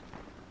mortars.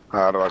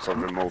 Otherwise I'll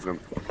remove them.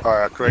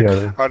 Crate.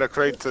 Yeah. Oh,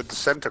 the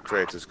center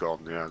crate is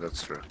gone. Yeah,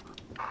 that's true.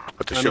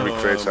 But there should be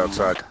crates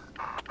outside.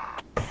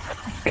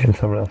 Can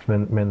someone else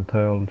man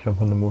tail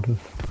jump on the mortars?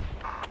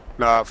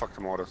 Nah, fuck the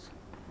mortars.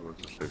 We'll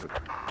just leave it.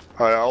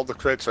 All the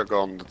crates are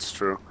gone, that's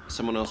true.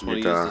 Someone else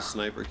want to use the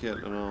sniper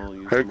kit and I'll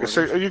use the Hey, mortars.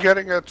 so are you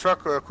getting a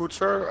truck,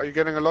 Kutzer? Are you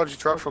getting a Logi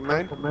truck from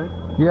Maine?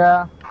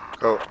 Yeah.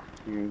 Oh,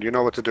 you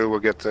know what to do. We'll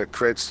get the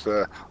crates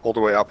all the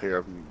way up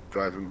here.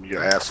 Drive them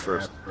your ass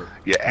first.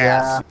 Your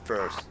ass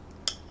first.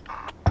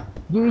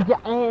 Use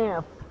your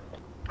ass.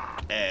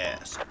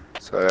 Ass.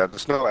 So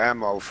there's no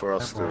ammo for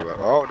us to.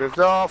 Oh, there's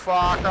no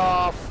fuck!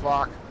 Oh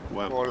fuck!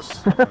 Wow.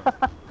 Mortars.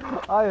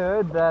 I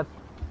heard that.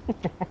 We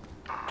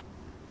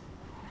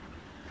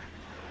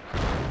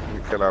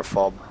kill our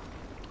fob.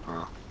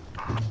 Oh.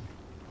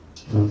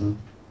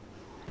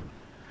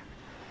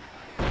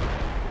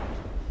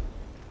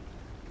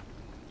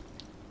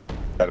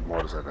 That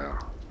mortars are there.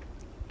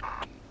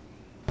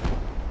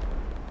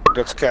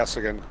 That's Cass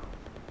again.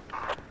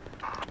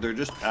 They're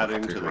just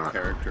adding to the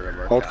character of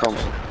our Hold castle.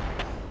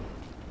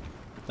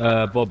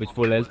 comes. Bob is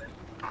full health.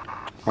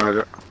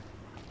 Roger.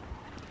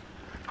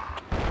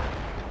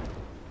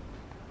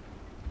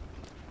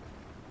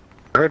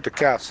 I heard the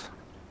Cass.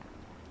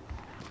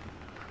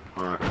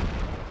 Alright.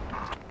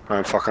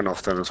 I'm fucking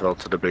off then as well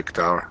to the big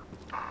tower.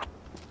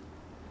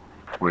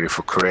 Waiting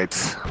for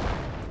crates.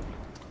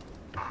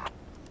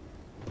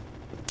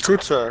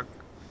 Kutzer!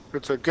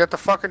 Kutzer, get the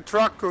fucking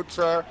truck,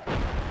 Kutzer!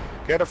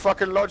 Get a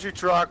fucking Logi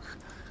truck!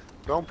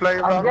 Don't play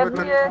around with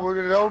the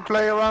don't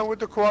play around with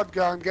the quad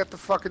gun. Get the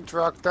fucking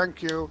truck.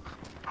 Thank you.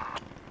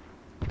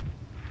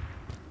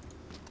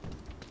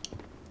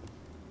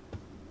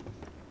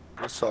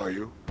 I saw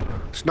you.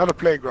 It's not a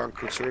playground,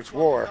 Kutzer. It's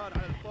war.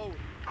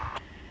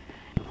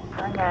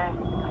 Okay.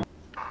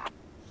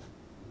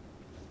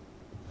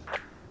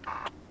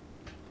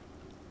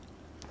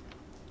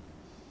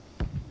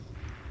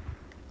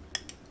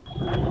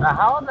 Now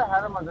how the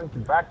hell am I going to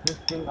back this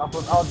thing up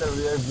without the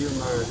rear view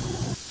mirror?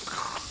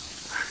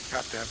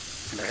 Goddamn.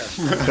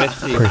 Press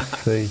C. Press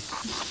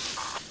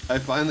C. I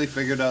finally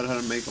figured out how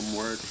to make them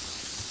work.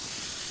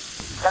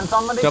 Can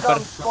somebody Chopper.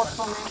 come spot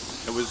for me?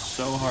 It was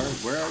so hard.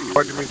 Where are you?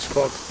 What do you mean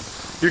spot?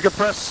 You can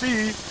press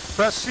C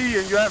Press C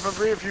and you have a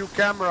rear view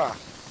camera.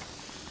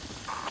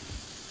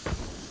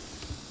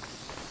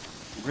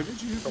 Where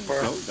did you even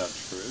Upper. go, Dutch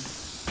Fruit?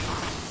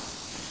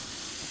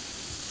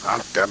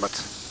 Ah, damn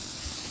it.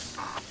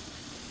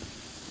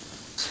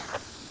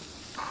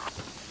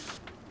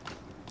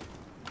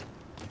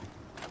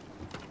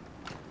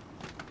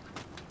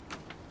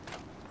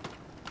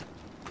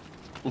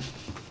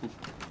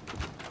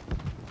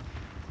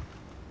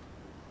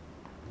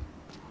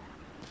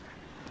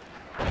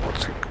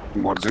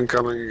 What's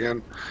incoming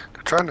again?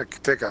 They're trying to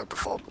take out the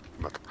fob,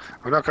 but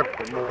I'm not gonna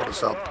put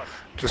mortars up.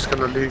 Just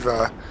gonna leave.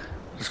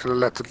 Just gonna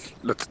let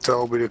the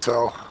toe be the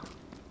toe.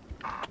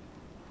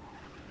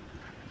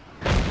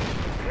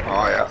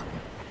 Oh yeah,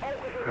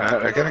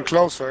 they're getting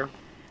closer.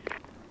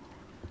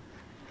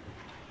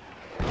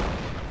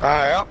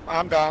 Yeah,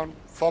 I'm down.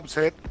 Fob's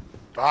hit.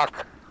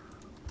 Fuck.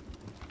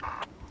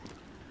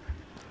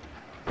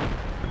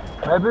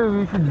 Maybe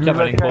we should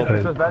relocate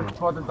because that's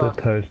spotted The us.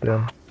 toes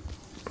down.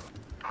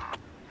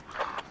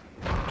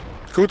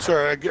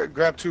 Kutzer,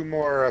 grab 2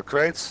 more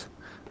crates,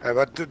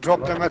 but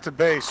drop them at the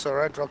base. All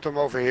right, drop them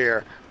over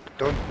here.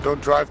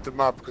 Don't drive them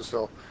up because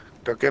they'll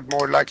get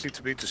more likely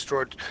to be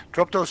destroyed.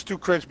 Drop those 2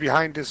 crates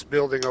behind this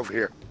building over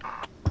here.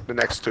 The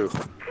next 2.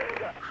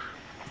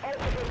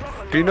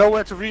 Do you know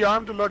where to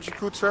rearm the Logi,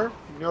 Kutzer?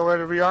 You know where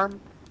to rearm?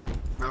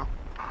 No.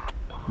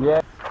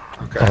 Yeah.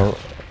 Okay.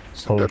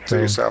 Send that to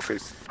yourself,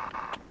 Ethan.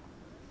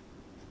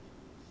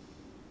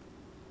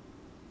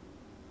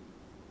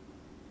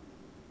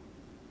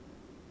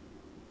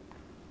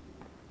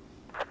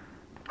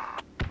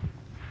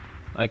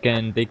 I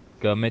can take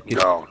medkit.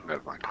 No,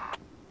 never mind.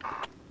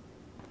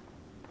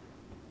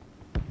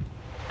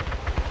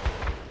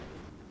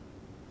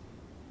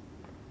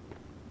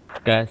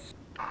 Gas.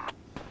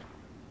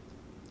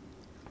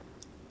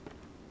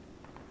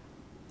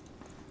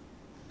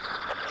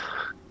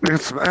 Need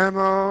some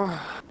ammo.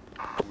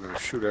 I'm gonna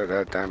shoot at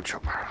that damn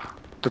chopper.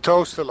 The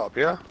toe's still up,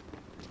 yeah?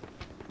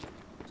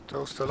 The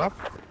toe's still up?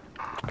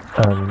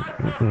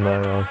 No,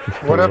 I was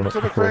just What following happened it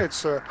to the before.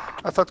 crates?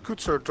 I thought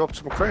Kutzer dropped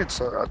some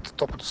crates at the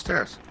top of the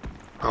stairs.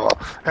 Oh well.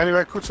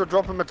 Anyway, Kutzer,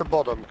 drop them at the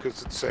bottom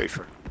because it's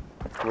safer.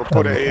 We'll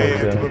put AA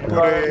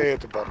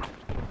at the bottom.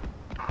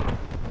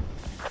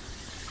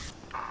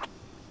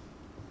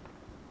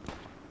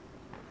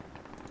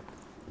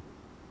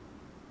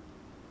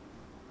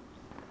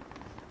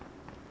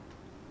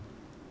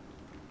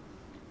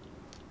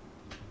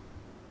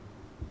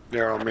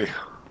 They're on me.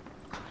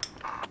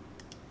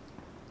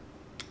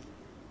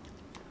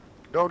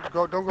 Don't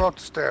go up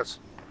the stairs.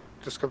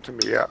 Just come to me,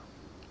 yeah.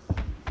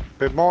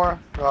 Bit more?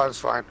 No, it's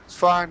fine. It's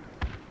fine.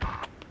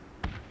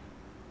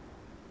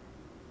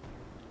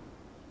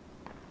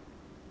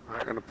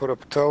 I'm gonna put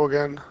up a toe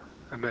again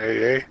and the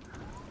AA.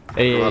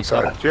 AA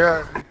Outside.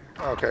 Yeah.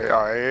 Okay.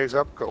 AA's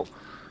up. Cool.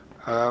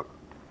 Well,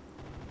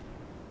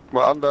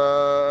 on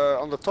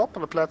the top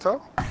on the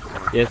plateau.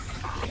 Yes.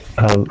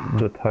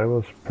 The toe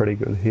was pretty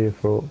good here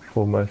for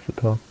most of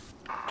the time.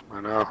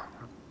 I know.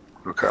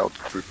 Okay, I'll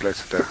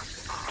replace it there.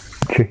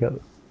 Check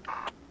out.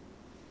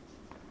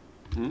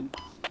 Hmm?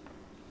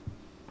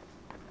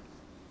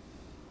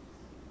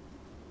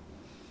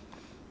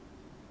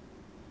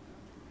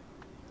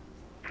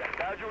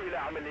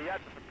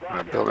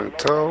 I'm building a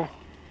toe.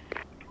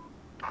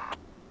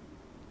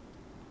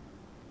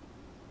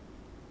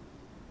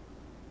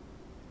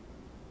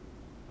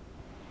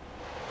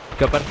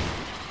 Chopper.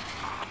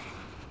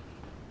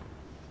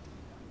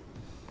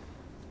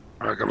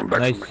 Alright, coming back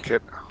Nice. from the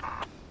kit.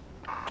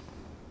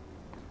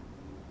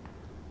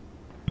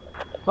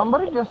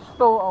 Somebody just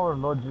stole our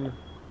Logi.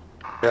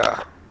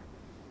 Yeah.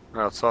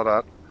 I saw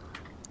that.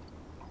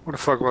 What the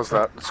fuck was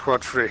that?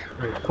 Squad 3.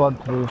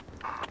 Squad 3.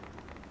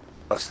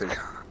 Lusty.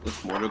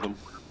 Let's mortar them.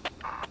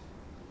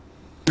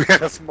 Yeah,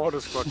 that's more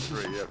than Squad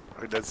 3, yeah.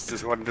 That's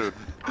just one dude.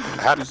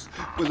 Just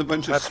with a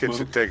bunch of Hatkins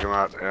smoke. should take him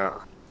out, yeah.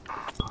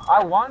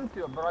 I want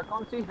to, but I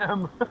can't see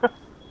him.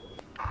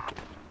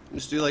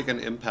 Just do like an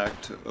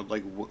impact of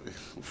like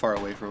far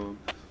away from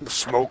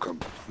Smoke him.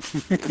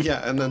 him.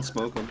 Yeah, and then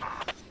smoke him.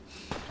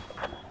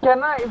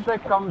 Can I, if they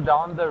come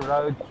down the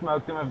road,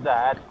 smoke them with the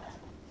hat?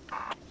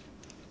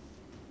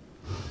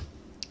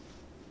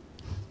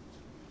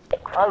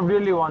 I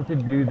really want to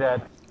do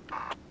that.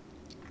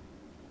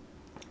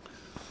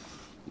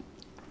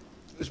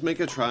 Just make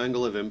a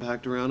triangle of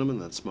impact around him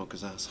and then smoke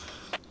his ass.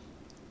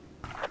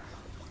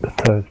 The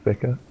toes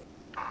back up.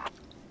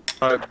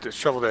 Just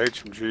shovel the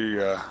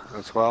HMG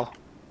as well.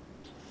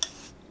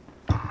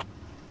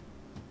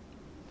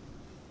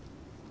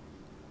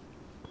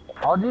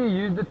 How do you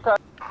use the touch?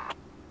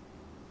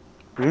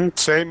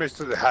 Same as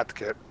the hat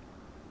kit.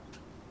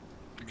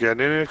 You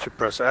get in it, you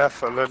press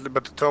F,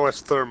 but the toe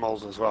has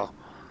thermals as well.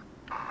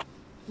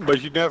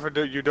 But you never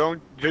do, you know,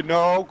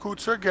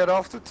 Kutzer, get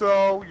off the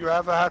toe, you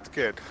have a hat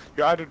kit.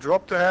 You either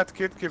drop the hat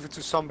kit, give it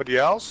to somebody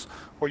else,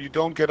 or you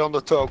don't get on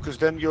the toe, because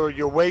then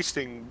you're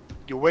wasting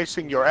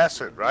your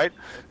asset, right?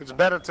 It's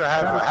better to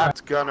have a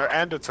hat gunner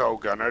and a toe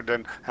gunner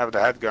than have the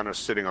hat gunner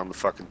sitting on the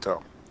fucking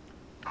toe.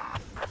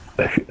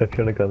 If you want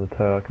to go on the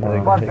tower, I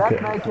can But take that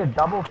it. makes it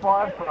double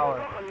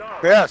firepower.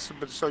 Yes,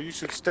 but so you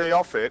should stay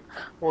off it,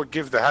 or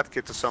give the hat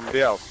kit to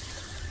somebody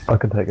else. I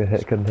can take a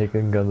hit, and he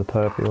can go on the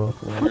tower if you want.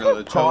 Yeah,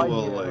 the tow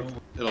will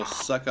it'll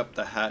suck up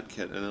the hat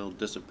kit and it'll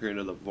disappear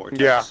into the vortex.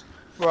 Yeah.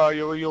 Well,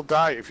 you'll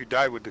die if you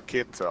die with the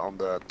kit on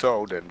the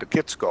tow. Then the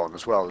kit's gone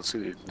as well. It's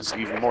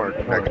even more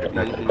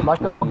negative.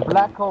 Like a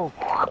black hole.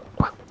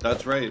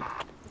 That's right.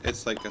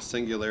 It's like a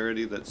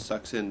singularity that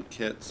sucks in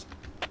kits,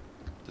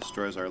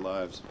 destroys our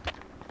lives.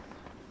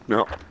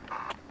 No.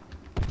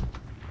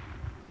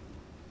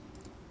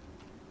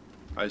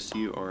 I see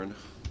you, Orin.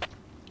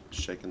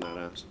 Shaking that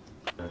ass.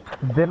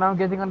 Then I'm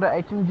getting under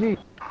HMG.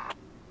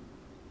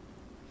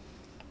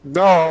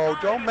 No,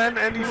 don't man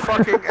any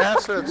fucking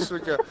assets.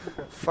 With your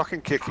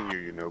fucking kicking you,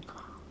 you noob.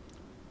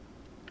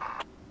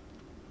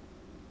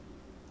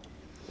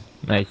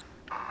 Nice.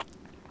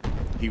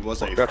 He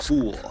was a That's-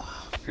 fool.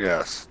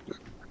 Yes.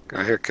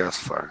 I hear cast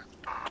fire.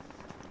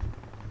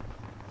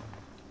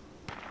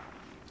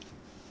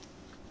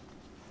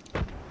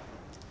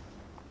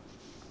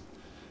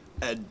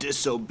 A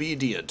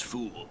disobedient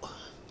fool.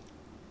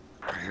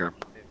 I hear him.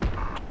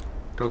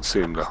 Don't see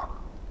him though.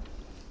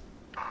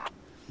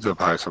 He's up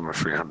high somewhere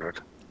 300.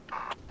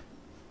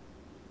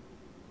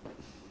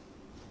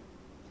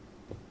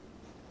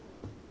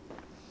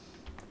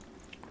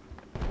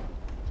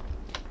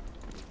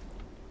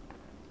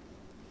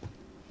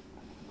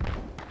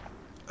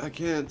 I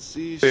can't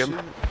see See shit. him?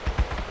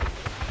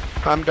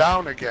 I'm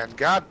down again.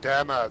 God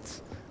damn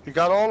it. He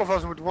got all of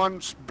us with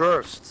one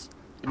burst.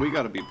 We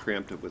gotta be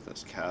preemptive with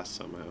this cast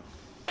somehow.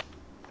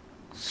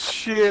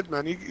 Shit,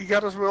 man. He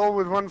got us all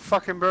with one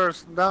fucking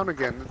burst and down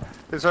again.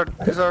 Is our Do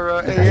AA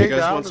you guys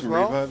down want as some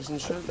well? revives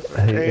and shit?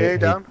 AA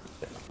down?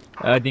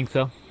 I think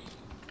so.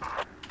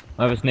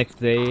 I was next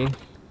to the AA.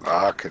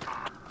 Fuck it.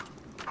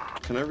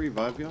 Can I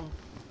revive y'all?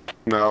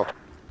 No.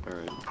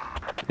 Alright.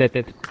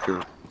 Dead.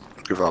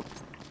 Give up.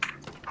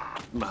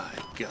 My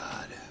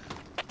god.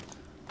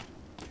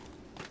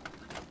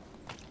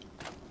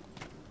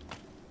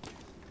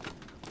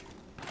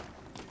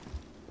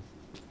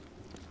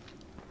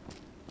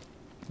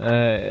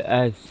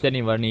 Has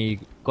anyone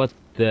got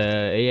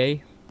the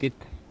AA kit?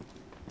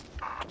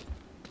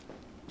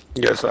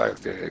 Yes, I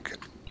have the AA kit.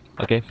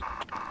 Okay.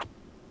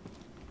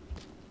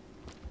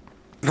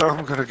 No,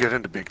 I'm gonna get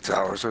in the big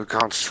tower, so we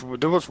can't.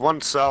 There was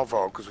one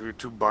salvo because we were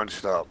too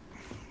bunched up.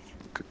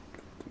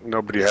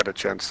 Nobody had a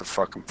chance to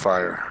fucking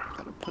fire.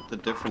 Gotta put the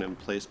different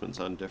emplacements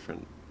on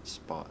different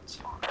spots.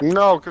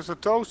 No, because the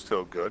tow's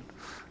still good,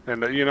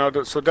 and you know,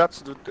 so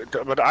that's.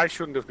 But I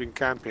shouldn't have been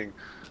camping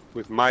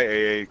with my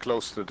AA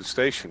close to the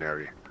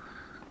stationary,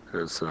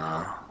 because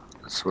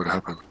that's what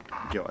happened.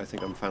 Yo, I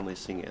think I'm finally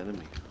seeing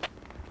enemy.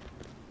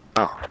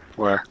 Oh,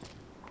 where?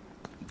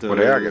 Those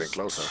they are getting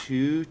closer.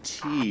 2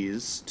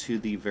 T's to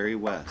the very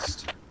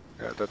west.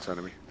 Yeah, that's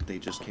enemy. They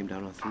just came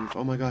down off the roof.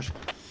 Oh my gosh.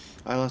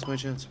 I lost my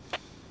chance.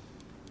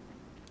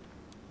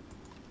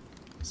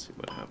 Let's see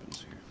what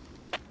happens here.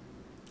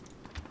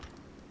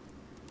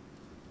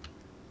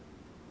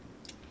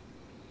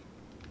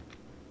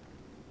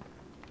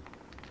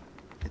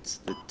 It's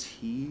the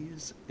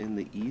T's in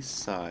the east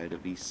side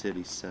of East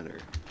City Center,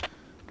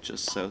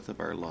 just south of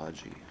our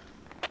lodgy.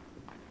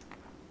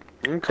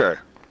 Okay.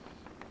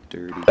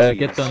 Dirty T's.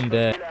 Get on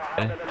the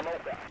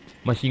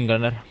machine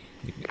gunner.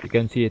 You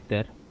can see it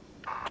there.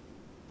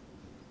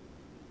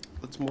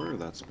 Let's mortar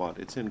that spot.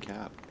 It's in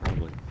cap,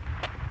 probably.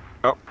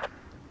 Oh.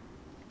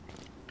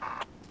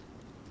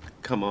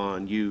 Come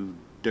on, you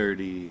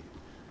dirty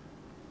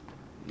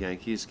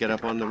Yankees. Get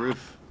up on the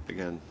roof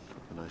again,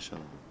 and I shall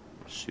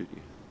shoot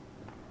you.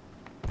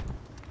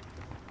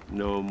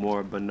 No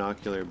more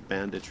binocular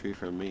banditry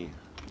from me.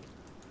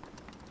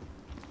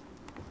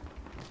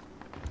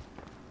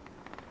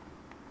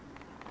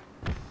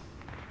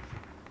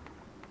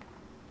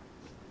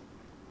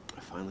 I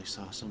finally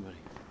saw somebody.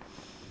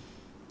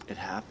 It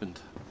happened.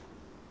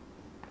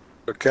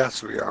 The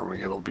cats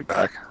rearming, it'll be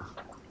back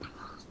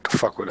to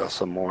fuck with us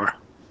some more.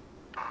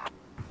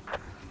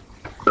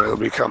 They'll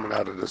be coming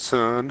out of the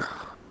sun.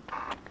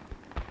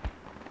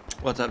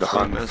 What's up, The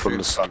Strong hunt from the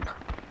Master? sun.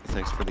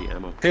 Thanks for the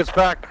ammo. It's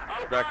back.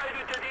 It's back.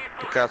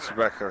 The cats are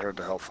back. I heard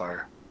the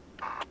hellfire.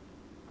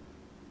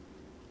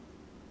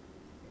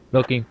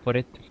 Looking for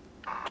it.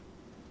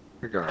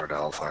 You're gonna hear the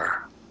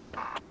hellfire.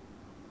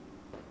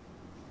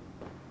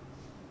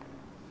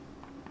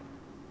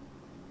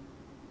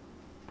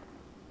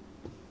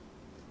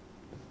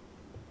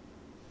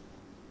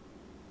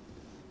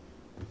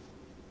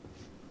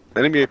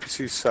 Enemy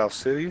APC South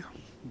City.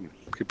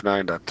 Keep an eye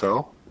on that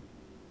tow.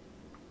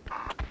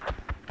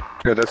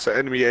 Yeah, that's the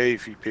enemy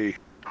AVP.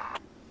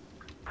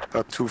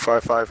 About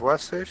 255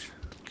 west-ish.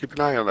 Keep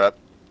an eye on that.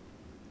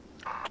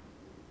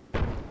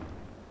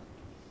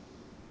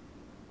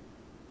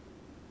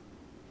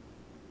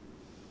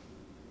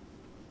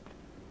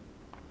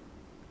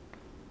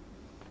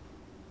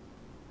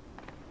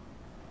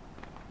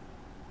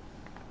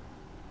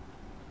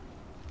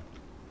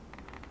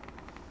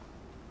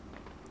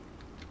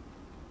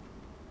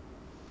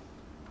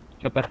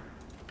 Chopper. Come back.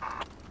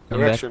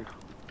 Direction.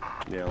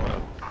 Yeah,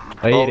 well.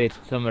 I hear Boat. it,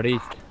 somewhere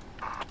east.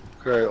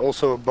 Okay,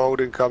 also a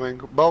boat incoming.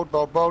 Boat,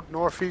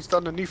 northeast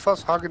underneath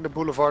us, hugging the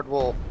boulevard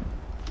wall.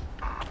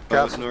 Boat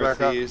Gas is back up.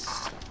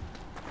 northeast.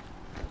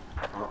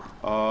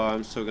 Oh,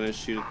 I'm still gonna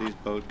shoot at these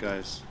boat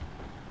guys.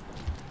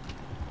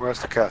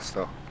 Where's the cast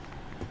though?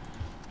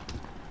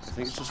 I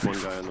think it's just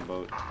one guy on the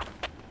boat.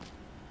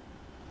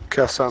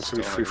 Cast sounds to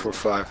be Still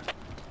 345.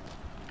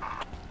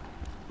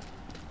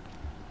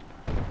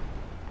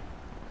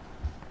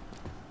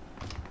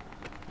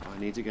 I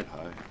need to get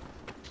high.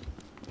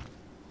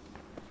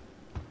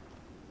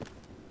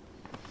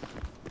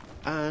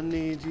 I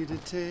need you to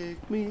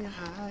take me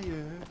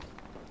higher.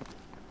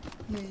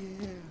 Yeah.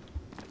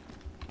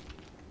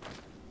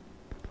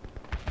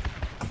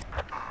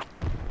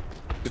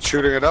 It's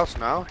shooting at us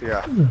now?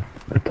 Yeah.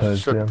 It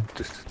does, yeah.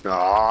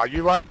 No,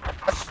 you are.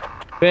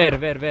 Where?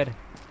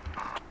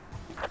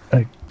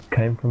 It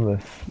came from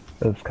this.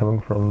 It's coming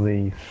from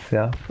the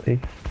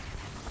southeast.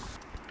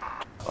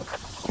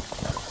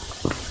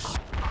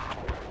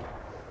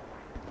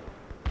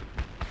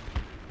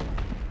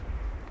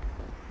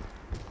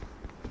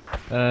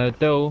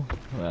 Though,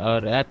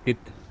 or at it.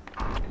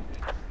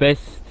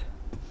 Best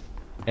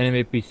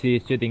enemy PC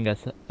is shooting at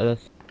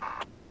us.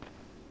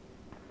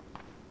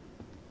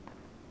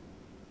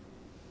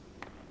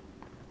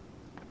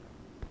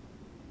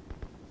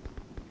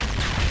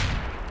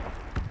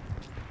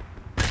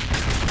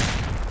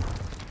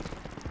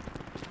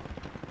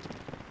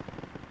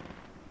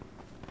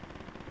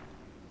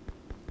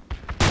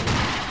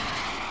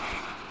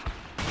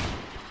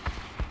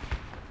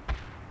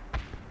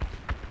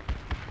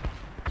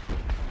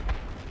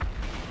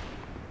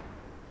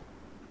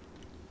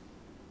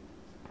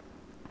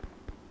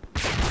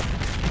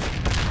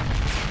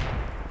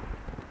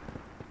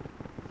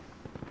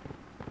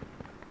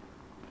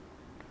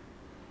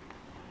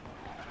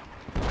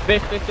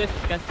 West,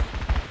 gas.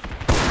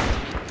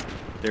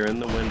 They're in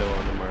the window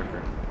on the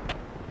marker.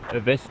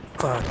 West.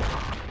 Fuck.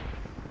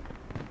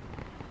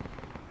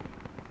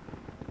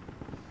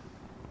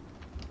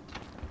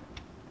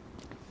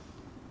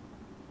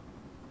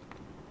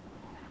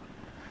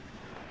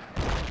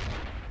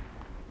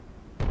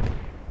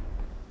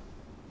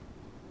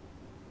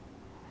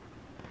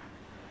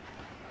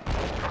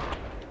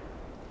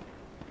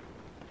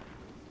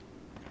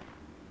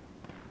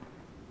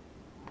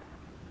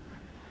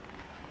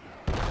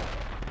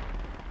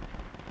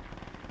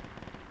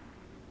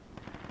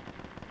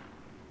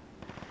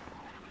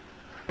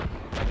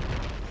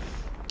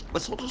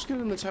 Let's all just get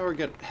in the tower,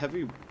 get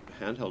heavy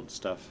handheld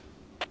stuff.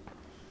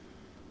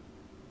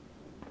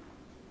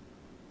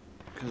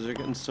 Because they're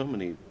getting so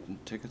many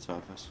tickets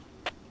off us.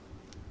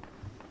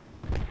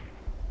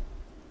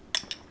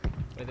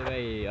 By the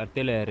way,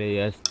 artillery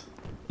is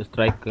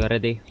strike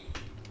ready.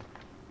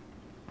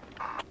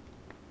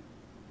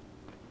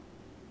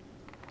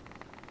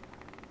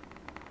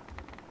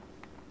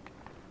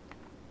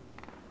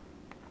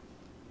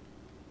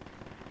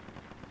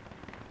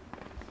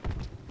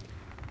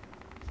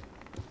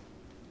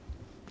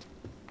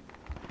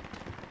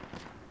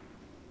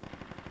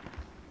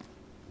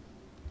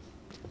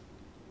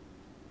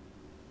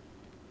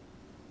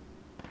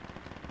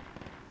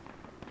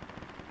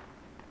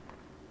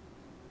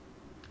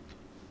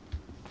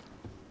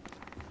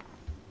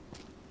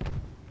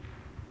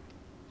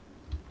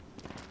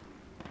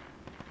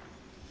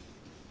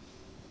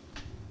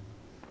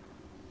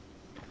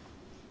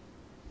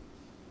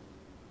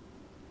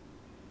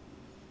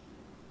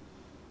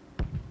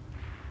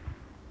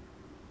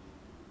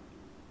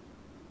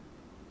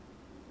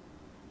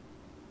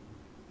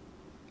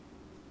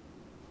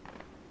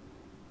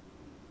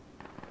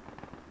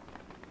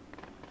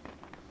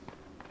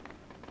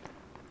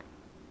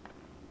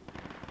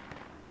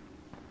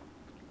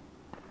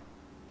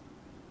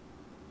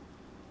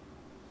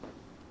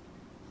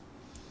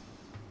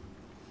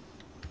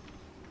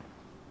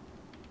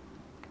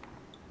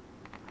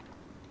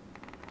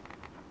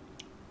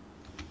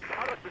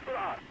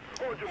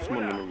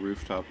 Someone on a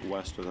rooftop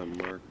west of that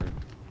marker.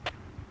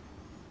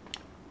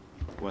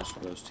 West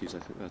of those T's, I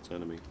think that's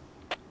enemy.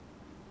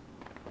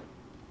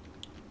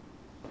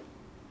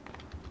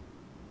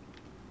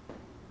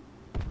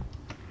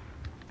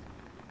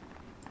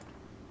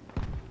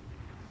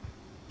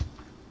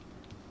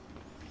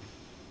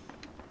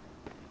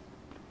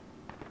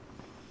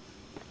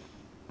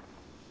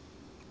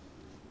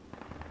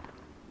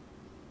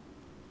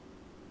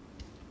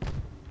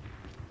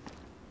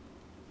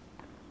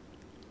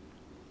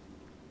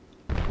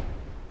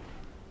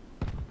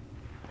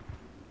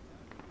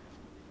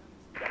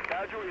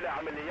 نحتاج إلى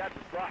عمليات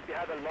إصلاح في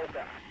هذا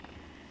الموقع.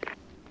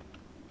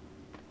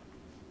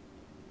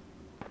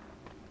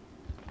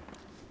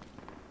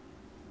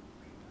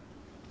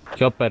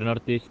 Chopper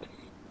northeast.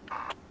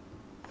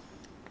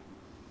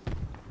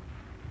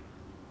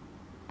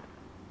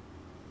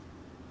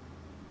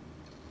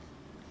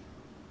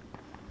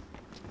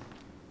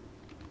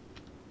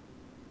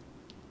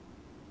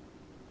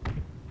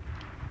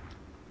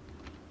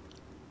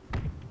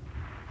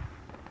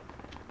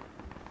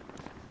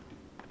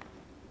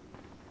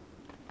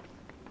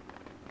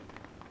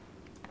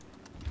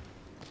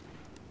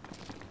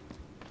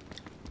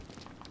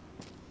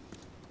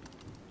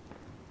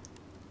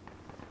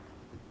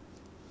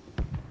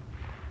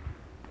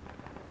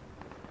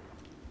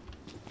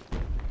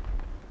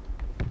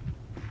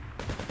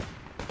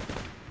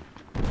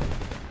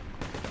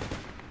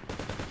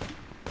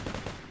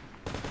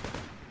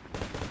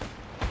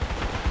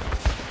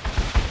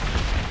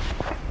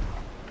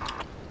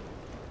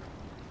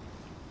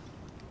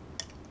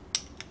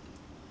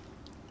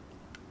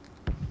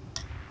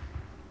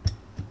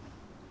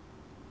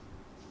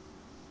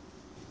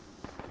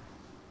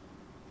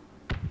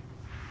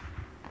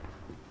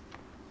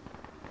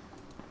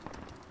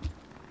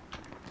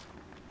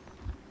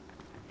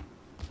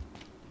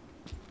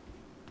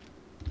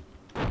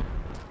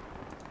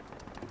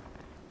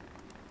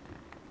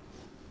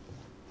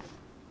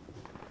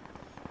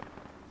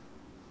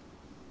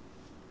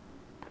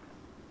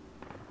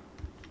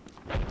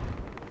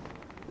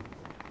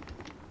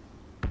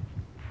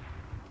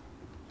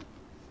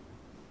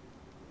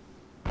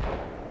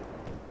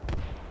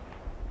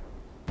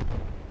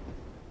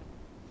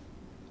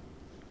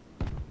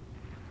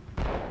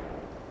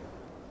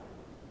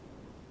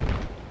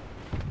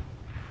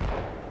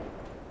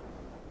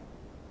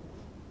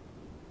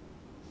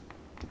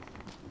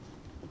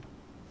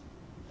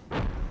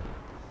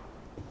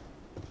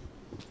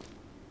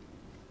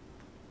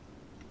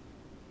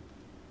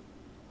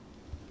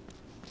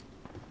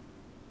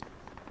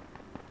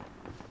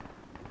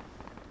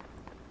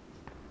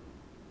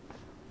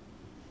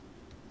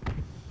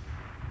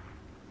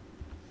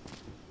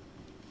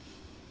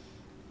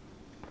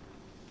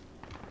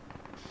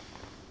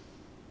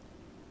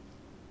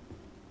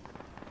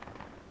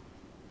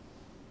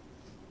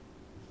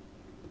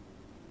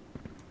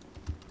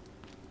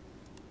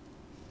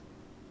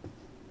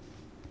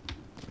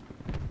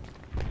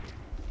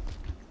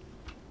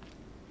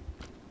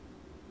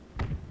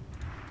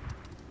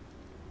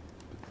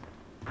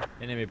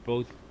 Enemy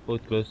boat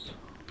close.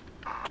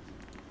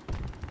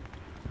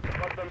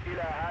 تقدم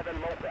إلى هذا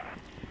الموقع.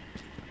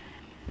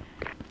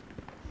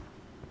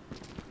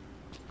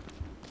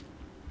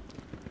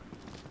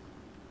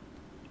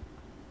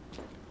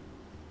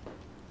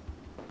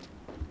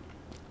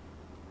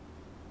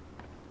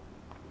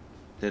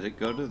 Did it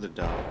go to the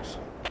docks?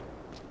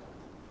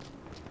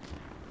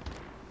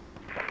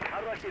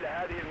 تحرك إلى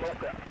هذه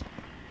الموقع.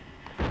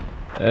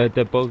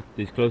 The boat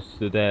is close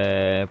to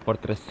the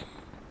fortress.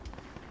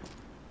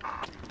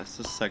 That's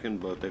the second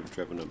boat they've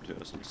driven up to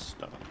us and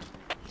stopped.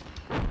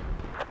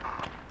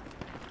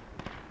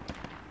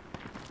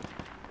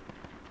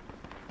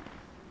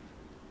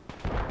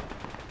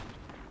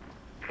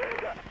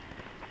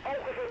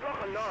 أوقف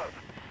إطلاق النار.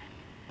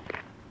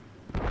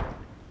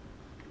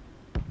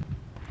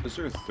 Is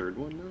there a third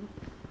one now?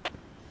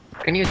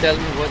 Can you tell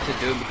me what to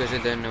do because I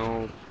don't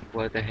know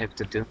what I have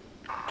to do?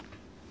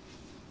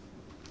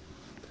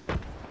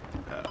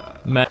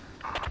 Man.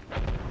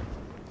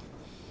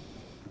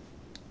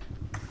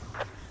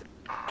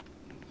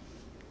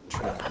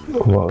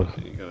 What?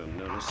 You gotta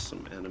notice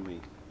some enemy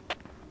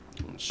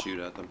and shoot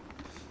at them.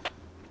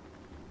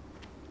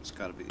 It's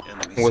gotta be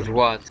enemies. With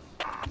what?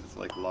 With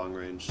like long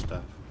range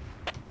stuff.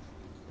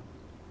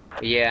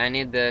 Yeah, I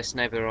need the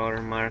sniper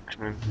or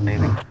marksman,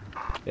 maybe.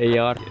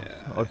 AR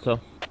Yeah. also.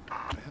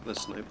 I have the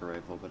sniper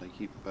rifle, but I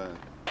keep.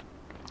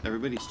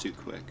 Everybody's too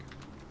quick.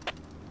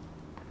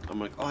 I'm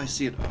like, oh, I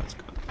see it. Oh, it's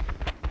gone.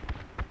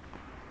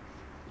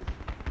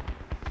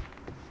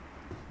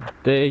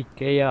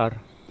 Take AR.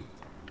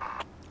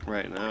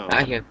 Right now,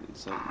 I have.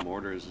 it's like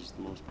mortars is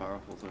the most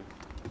powerful thing.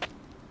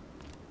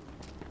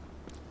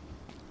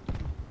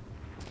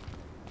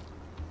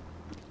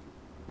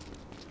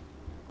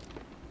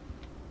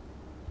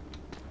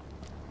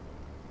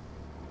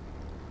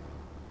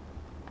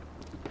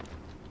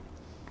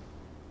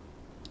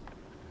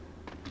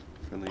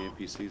 Friendly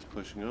APCs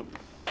pushing up.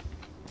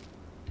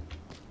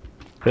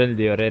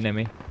 Friendly or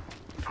enemy?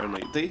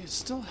 Friendly. They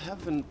still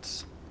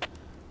haven't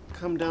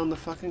come down the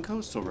fucking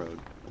coastal road.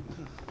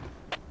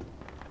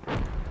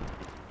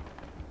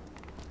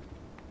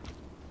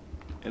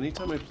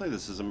 Anytime I play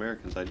this as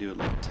Americans, I do it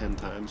like 10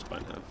 times by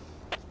now.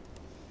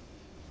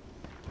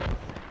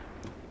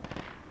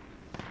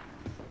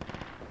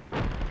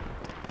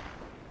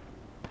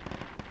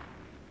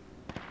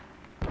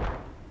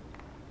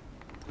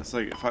 It's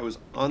like if I was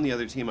on the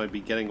other team, I'd be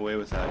getting away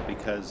with that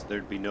because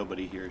there'd be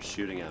nobody here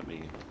shooting at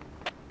me.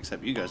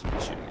 Except you guys would be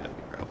shooting at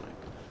me, probably.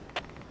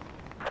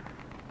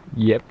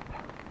 Yep.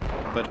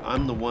 But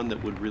I'm the one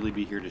that would really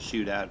be here to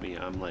shoot at me.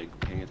 I'm like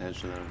paying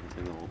attention to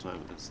everything the whole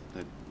time. That's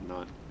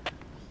not.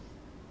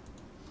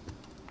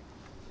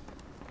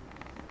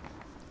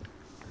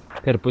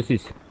 Their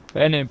pussies.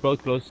 Enemy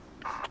boat close.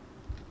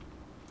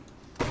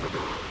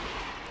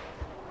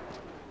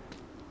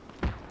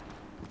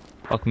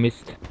 Fuck,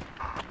 missed.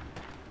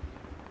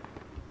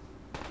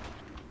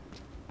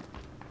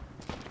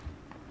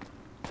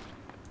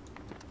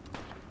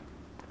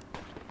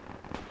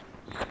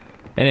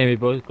 Enemy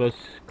boat close,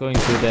 going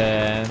to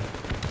the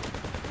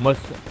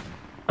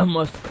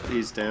mosque.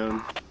 He's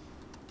down.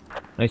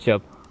 Nice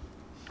job.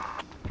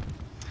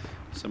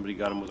 Somebody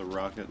got him with a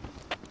rocket.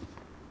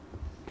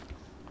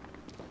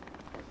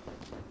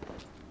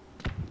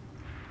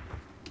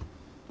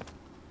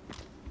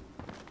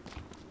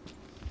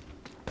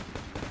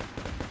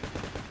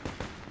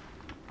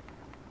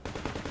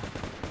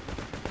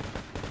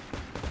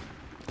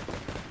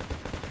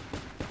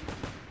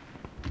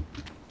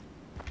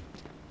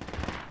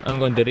 I'm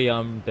going to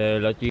rearm the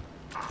logic.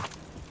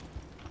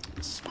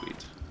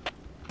 Sweet.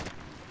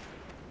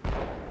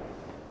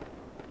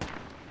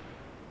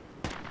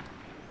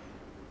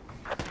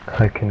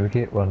 Hey, can we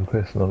get one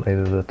person on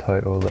either the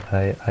tote or the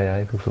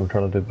AA because I'm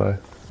trying to do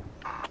both?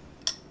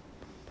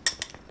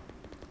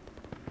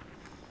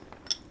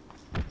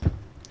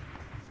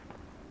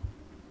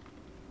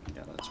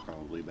 Yeah, that's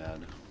probably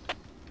bad.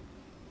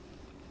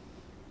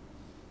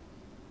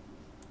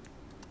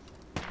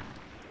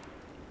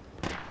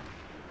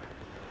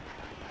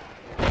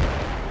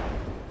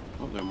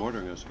 Oh, they're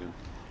mortaring us again.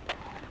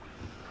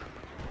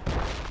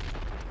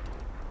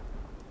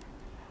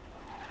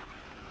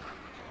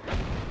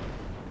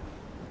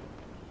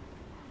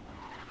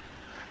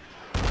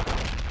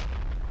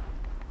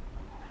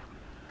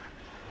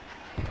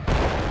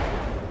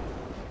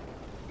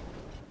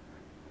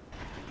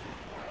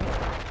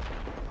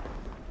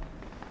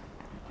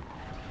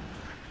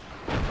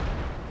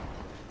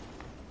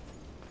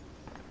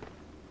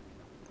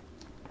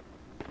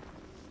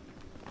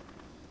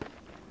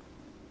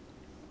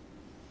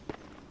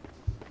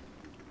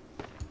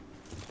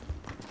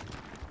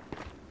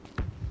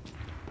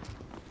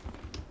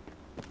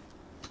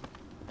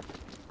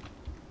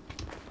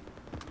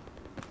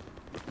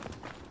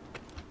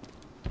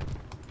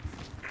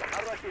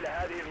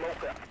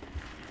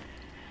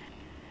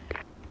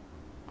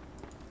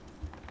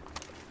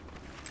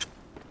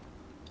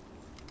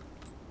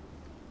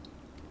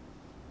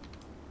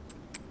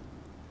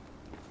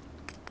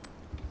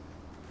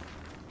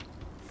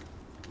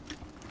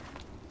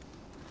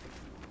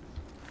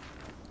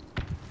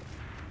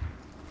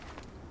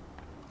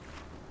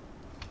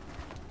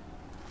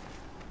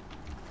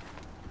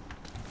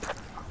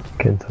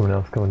 Can someone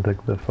else go and dig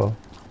the fall?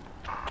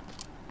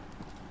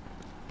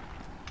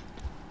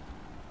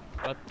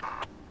 What?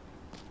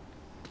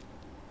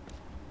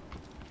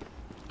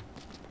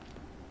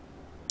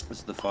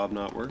 Is the fob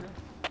not working?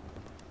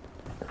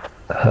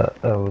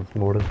 That was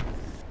Morton.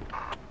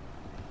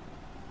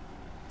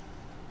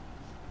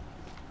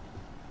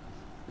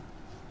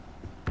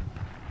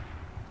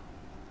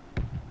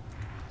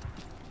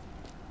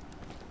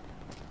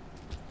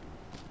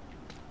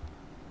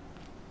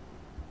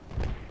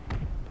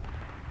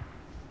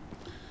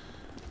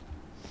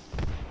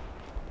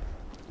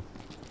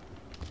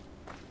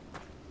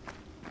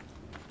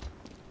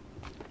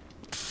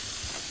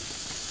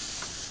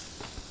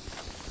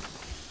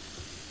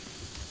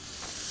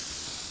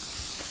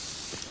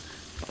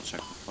 I'll check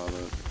the fob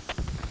out.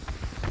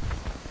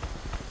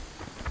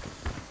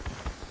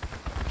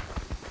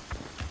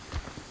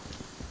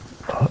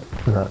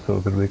 That's all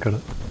good, we got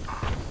it.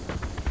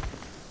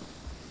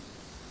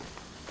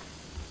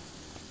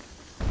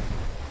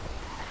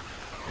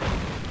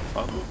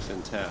 Fob looks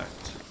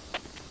intact.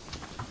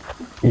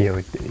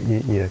 Yeah,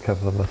 yeah, a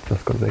couple of us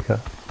just got back up.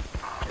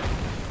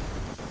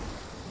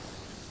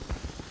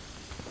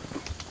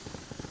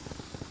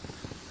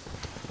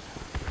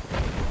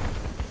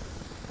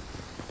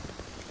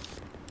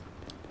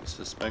 I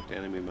suspect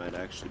enemy might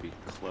actually be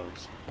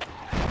close.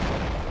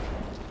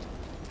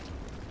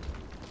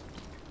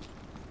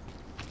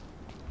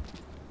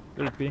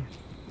 Could be.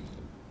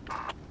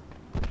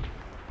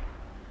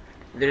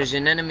 There's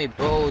an enemy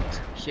boat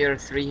here,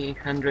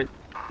 300.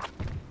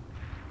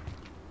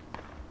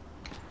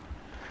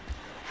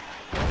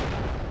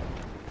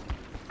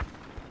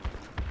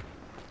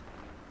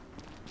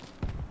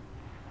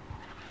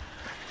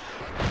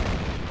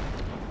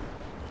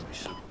 We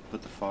should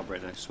put the fob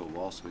right next to a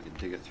wall so we can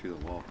dig it through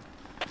the wall.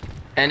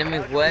 Enemy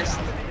west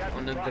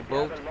on the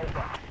boat,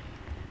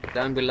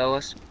 down below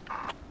us.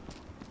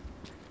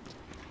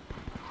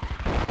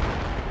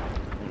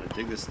 I'm gonna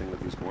dig this thing with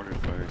these mortar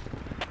fire.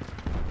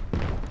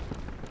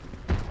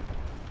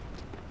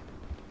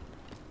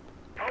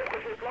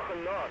 أوقف إطلاق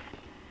النار.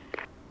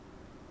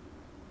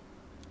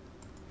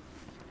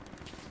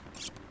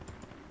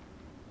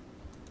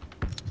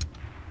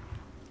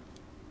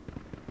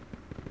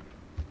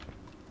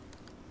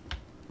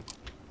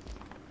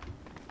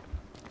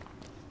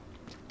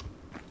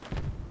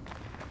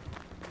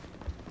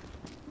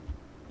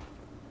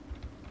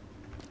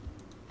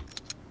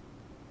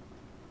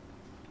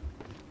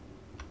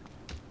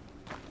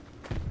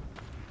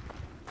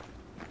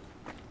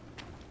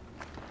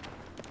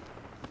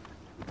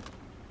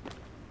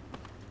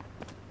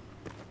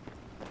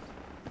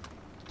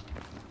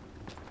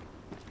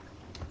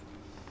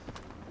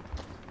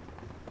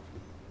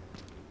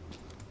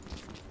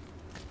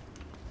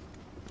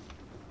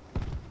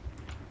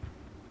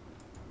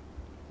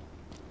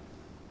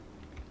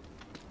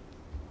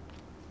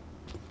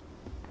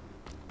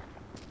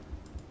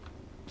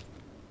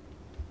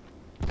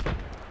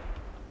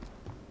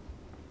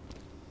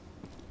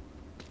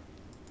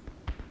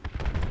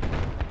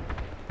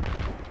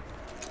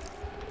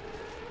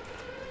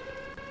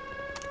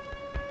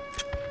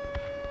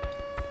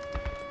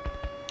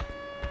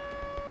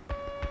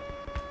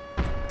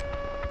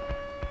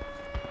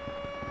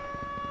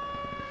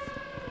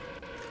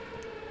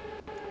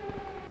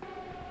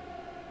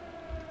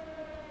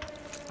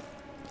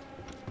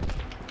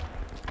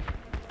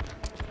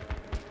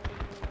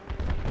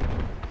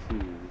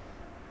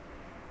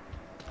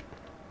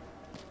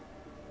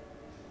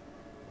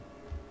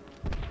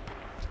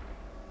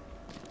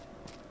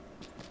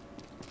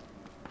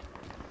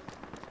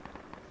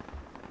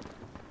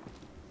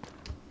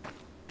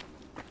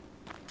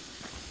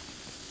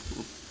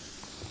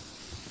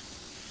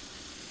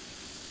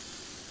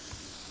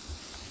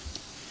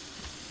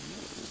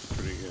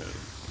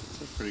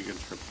 Pretty good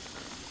trip.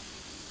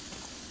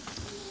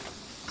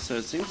 So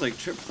it seems like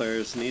trip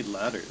players need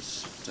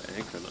ladders to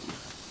anchor them.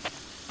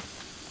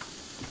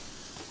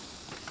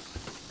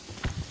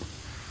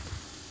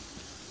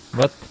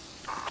 What?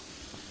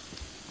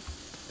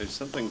 There's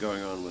something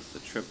going on with the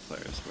trip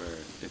players where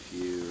if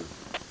you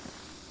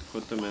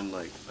put them in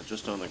like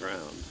just on the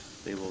ground,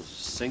 they will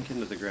sink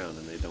into the ground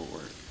and they don't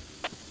work.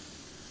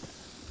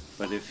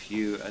 But if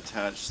you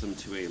attach them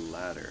to a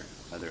ladder,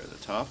 either at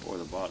the top or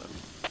the bottom,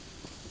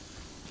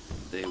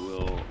 they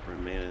will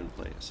remain in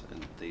place,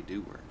 and they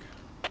do work.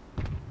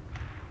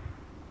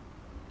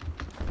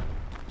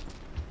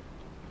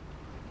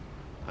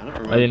 I don't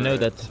remember I didn't know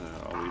that.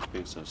 Always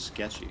being so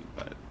sketchy,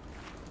 but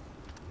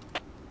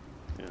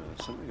you know,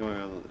 there's something going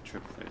on with the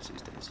trip players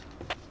these days.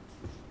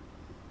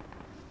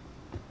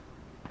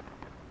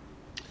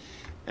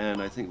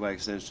 And I think by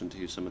extension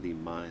to some of the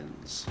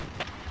mines,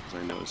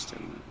 because I noticed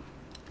in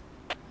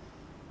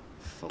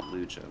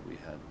Fallujah we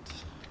had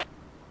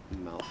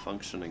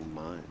malfunctioning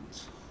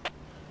mines.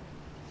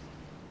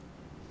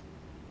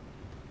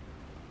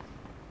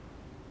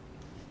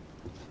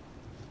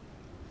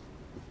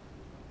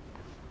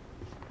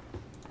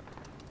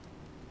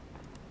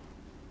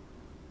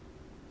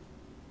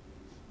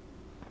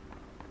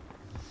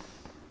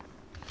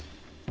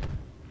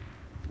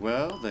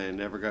 Well, they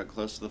never got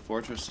close to the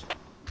fortress.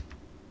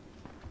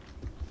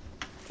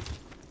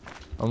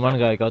 And one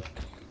guy got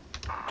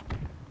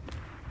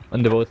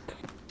on the boat.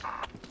 Yeah,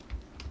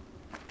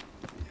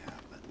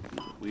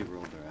 but we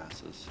rolled their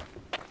asses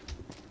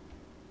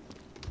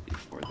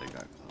before they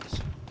got close.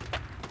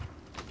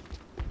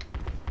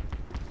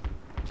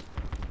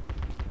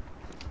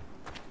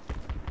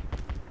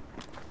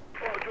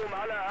 اهجم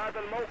على هذا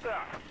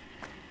الموقع.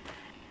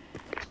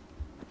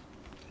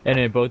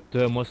 Enemy boat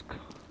to mosque.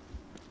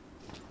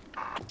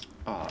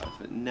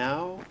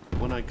 Now,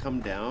 when I come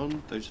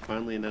down, there's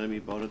finally an enemy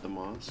boat at the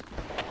mosque.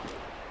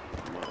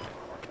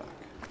 Motherfuck.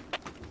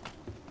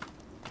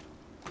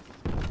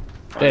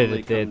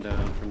 Finally come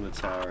down from the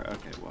tower.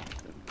 Okay, well,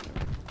 good.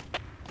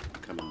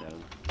 Coming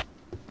down.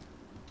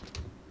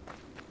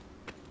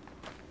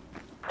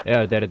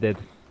 Yeah, they're dead.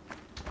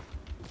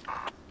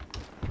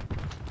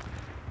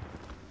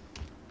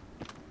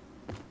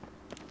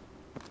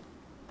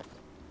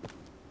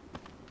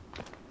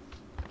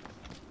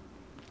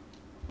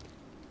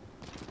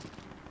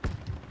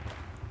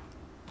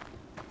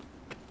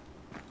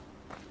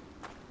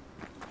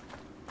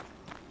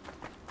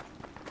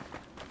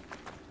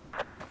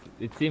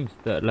 It seems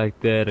that like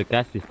their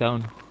gas is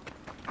down.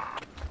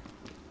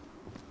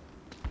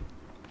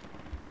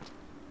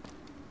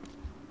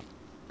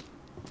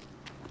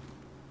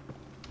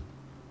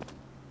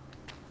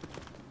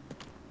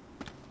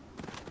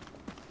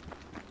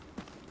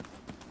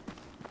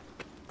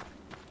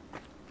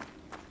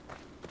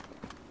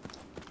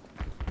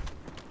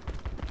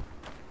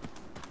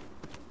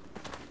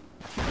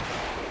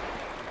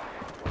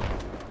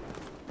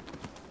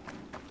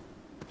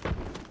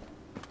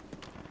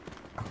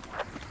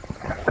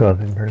 Got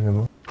him, bring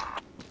him up.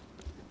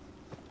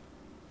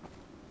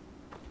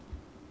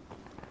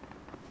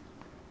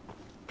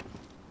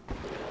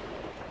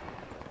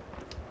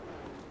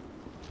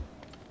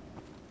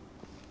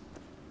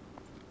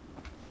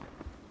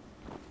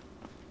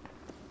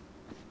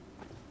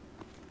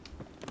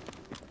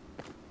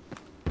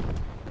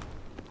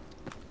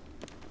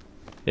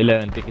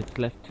 $11 tickets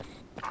left.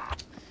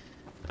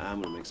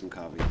 I'm gonna make some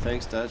coffee.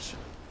 Thanks, Dutch.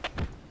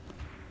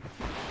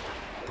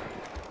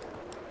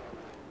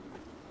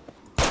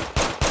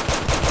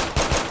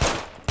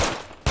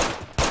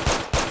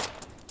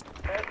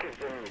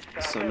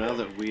 So now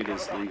that weed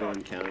is legal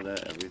in Canada,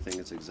 everything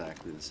is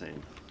exactly the same.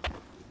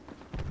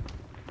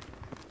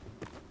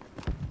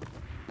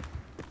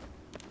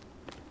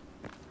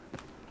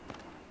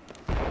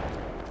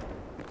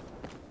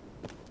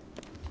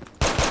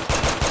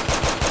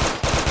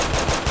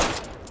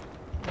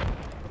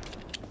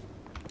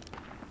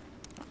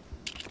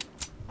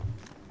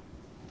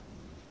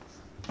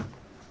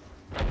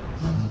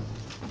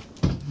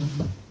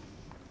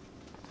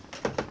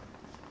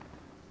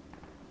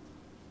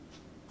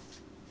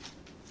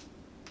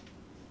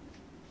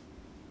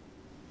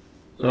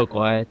 So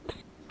quiet.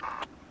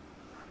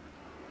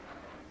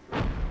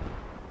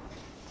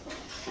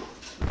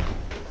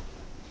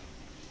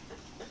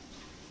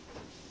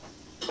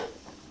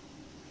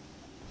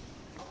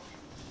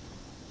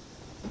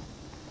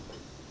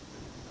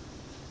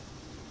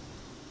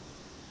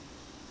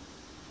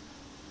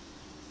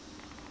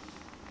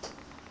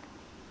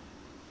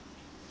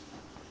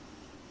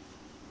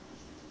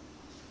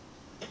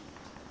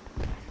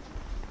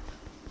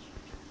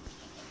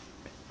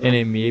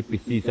 Enemy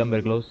APC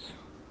somewhere close.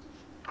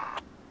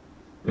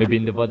 Maybe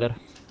in the water.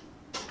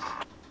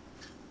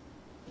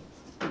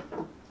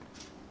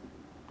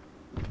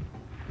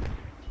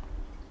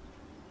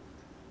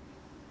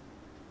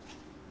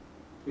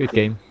 Good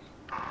game.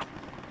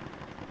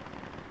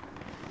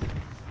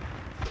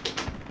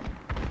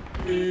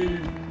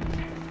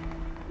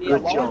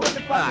 Good job.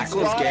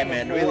 Close game,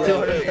 man. We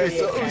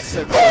suck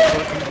so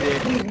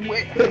fucking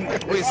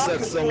dick. We suck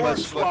so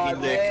much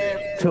fucking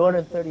dick.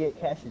 238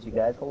 caches, you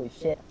guys. Holy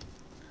shit.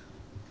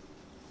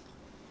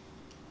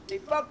 Hey,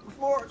 fuck the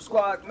Fort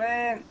Squad,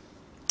 man.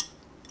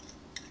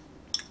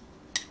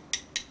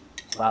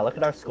 Wow, look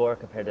at our score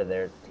compared to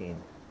their team.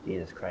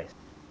 Jesus Christ.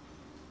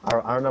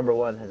 Our number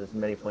 1 has as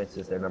many points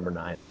as their number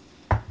 9.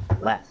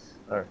 Less.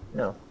 Or,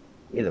 no.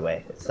 Either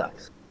way, it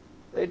sucks.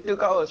 They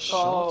took all the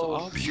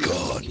God.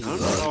 I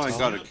don't know how I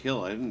got a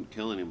kill. I didn't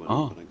kill anybody,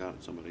 but I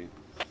got somebody.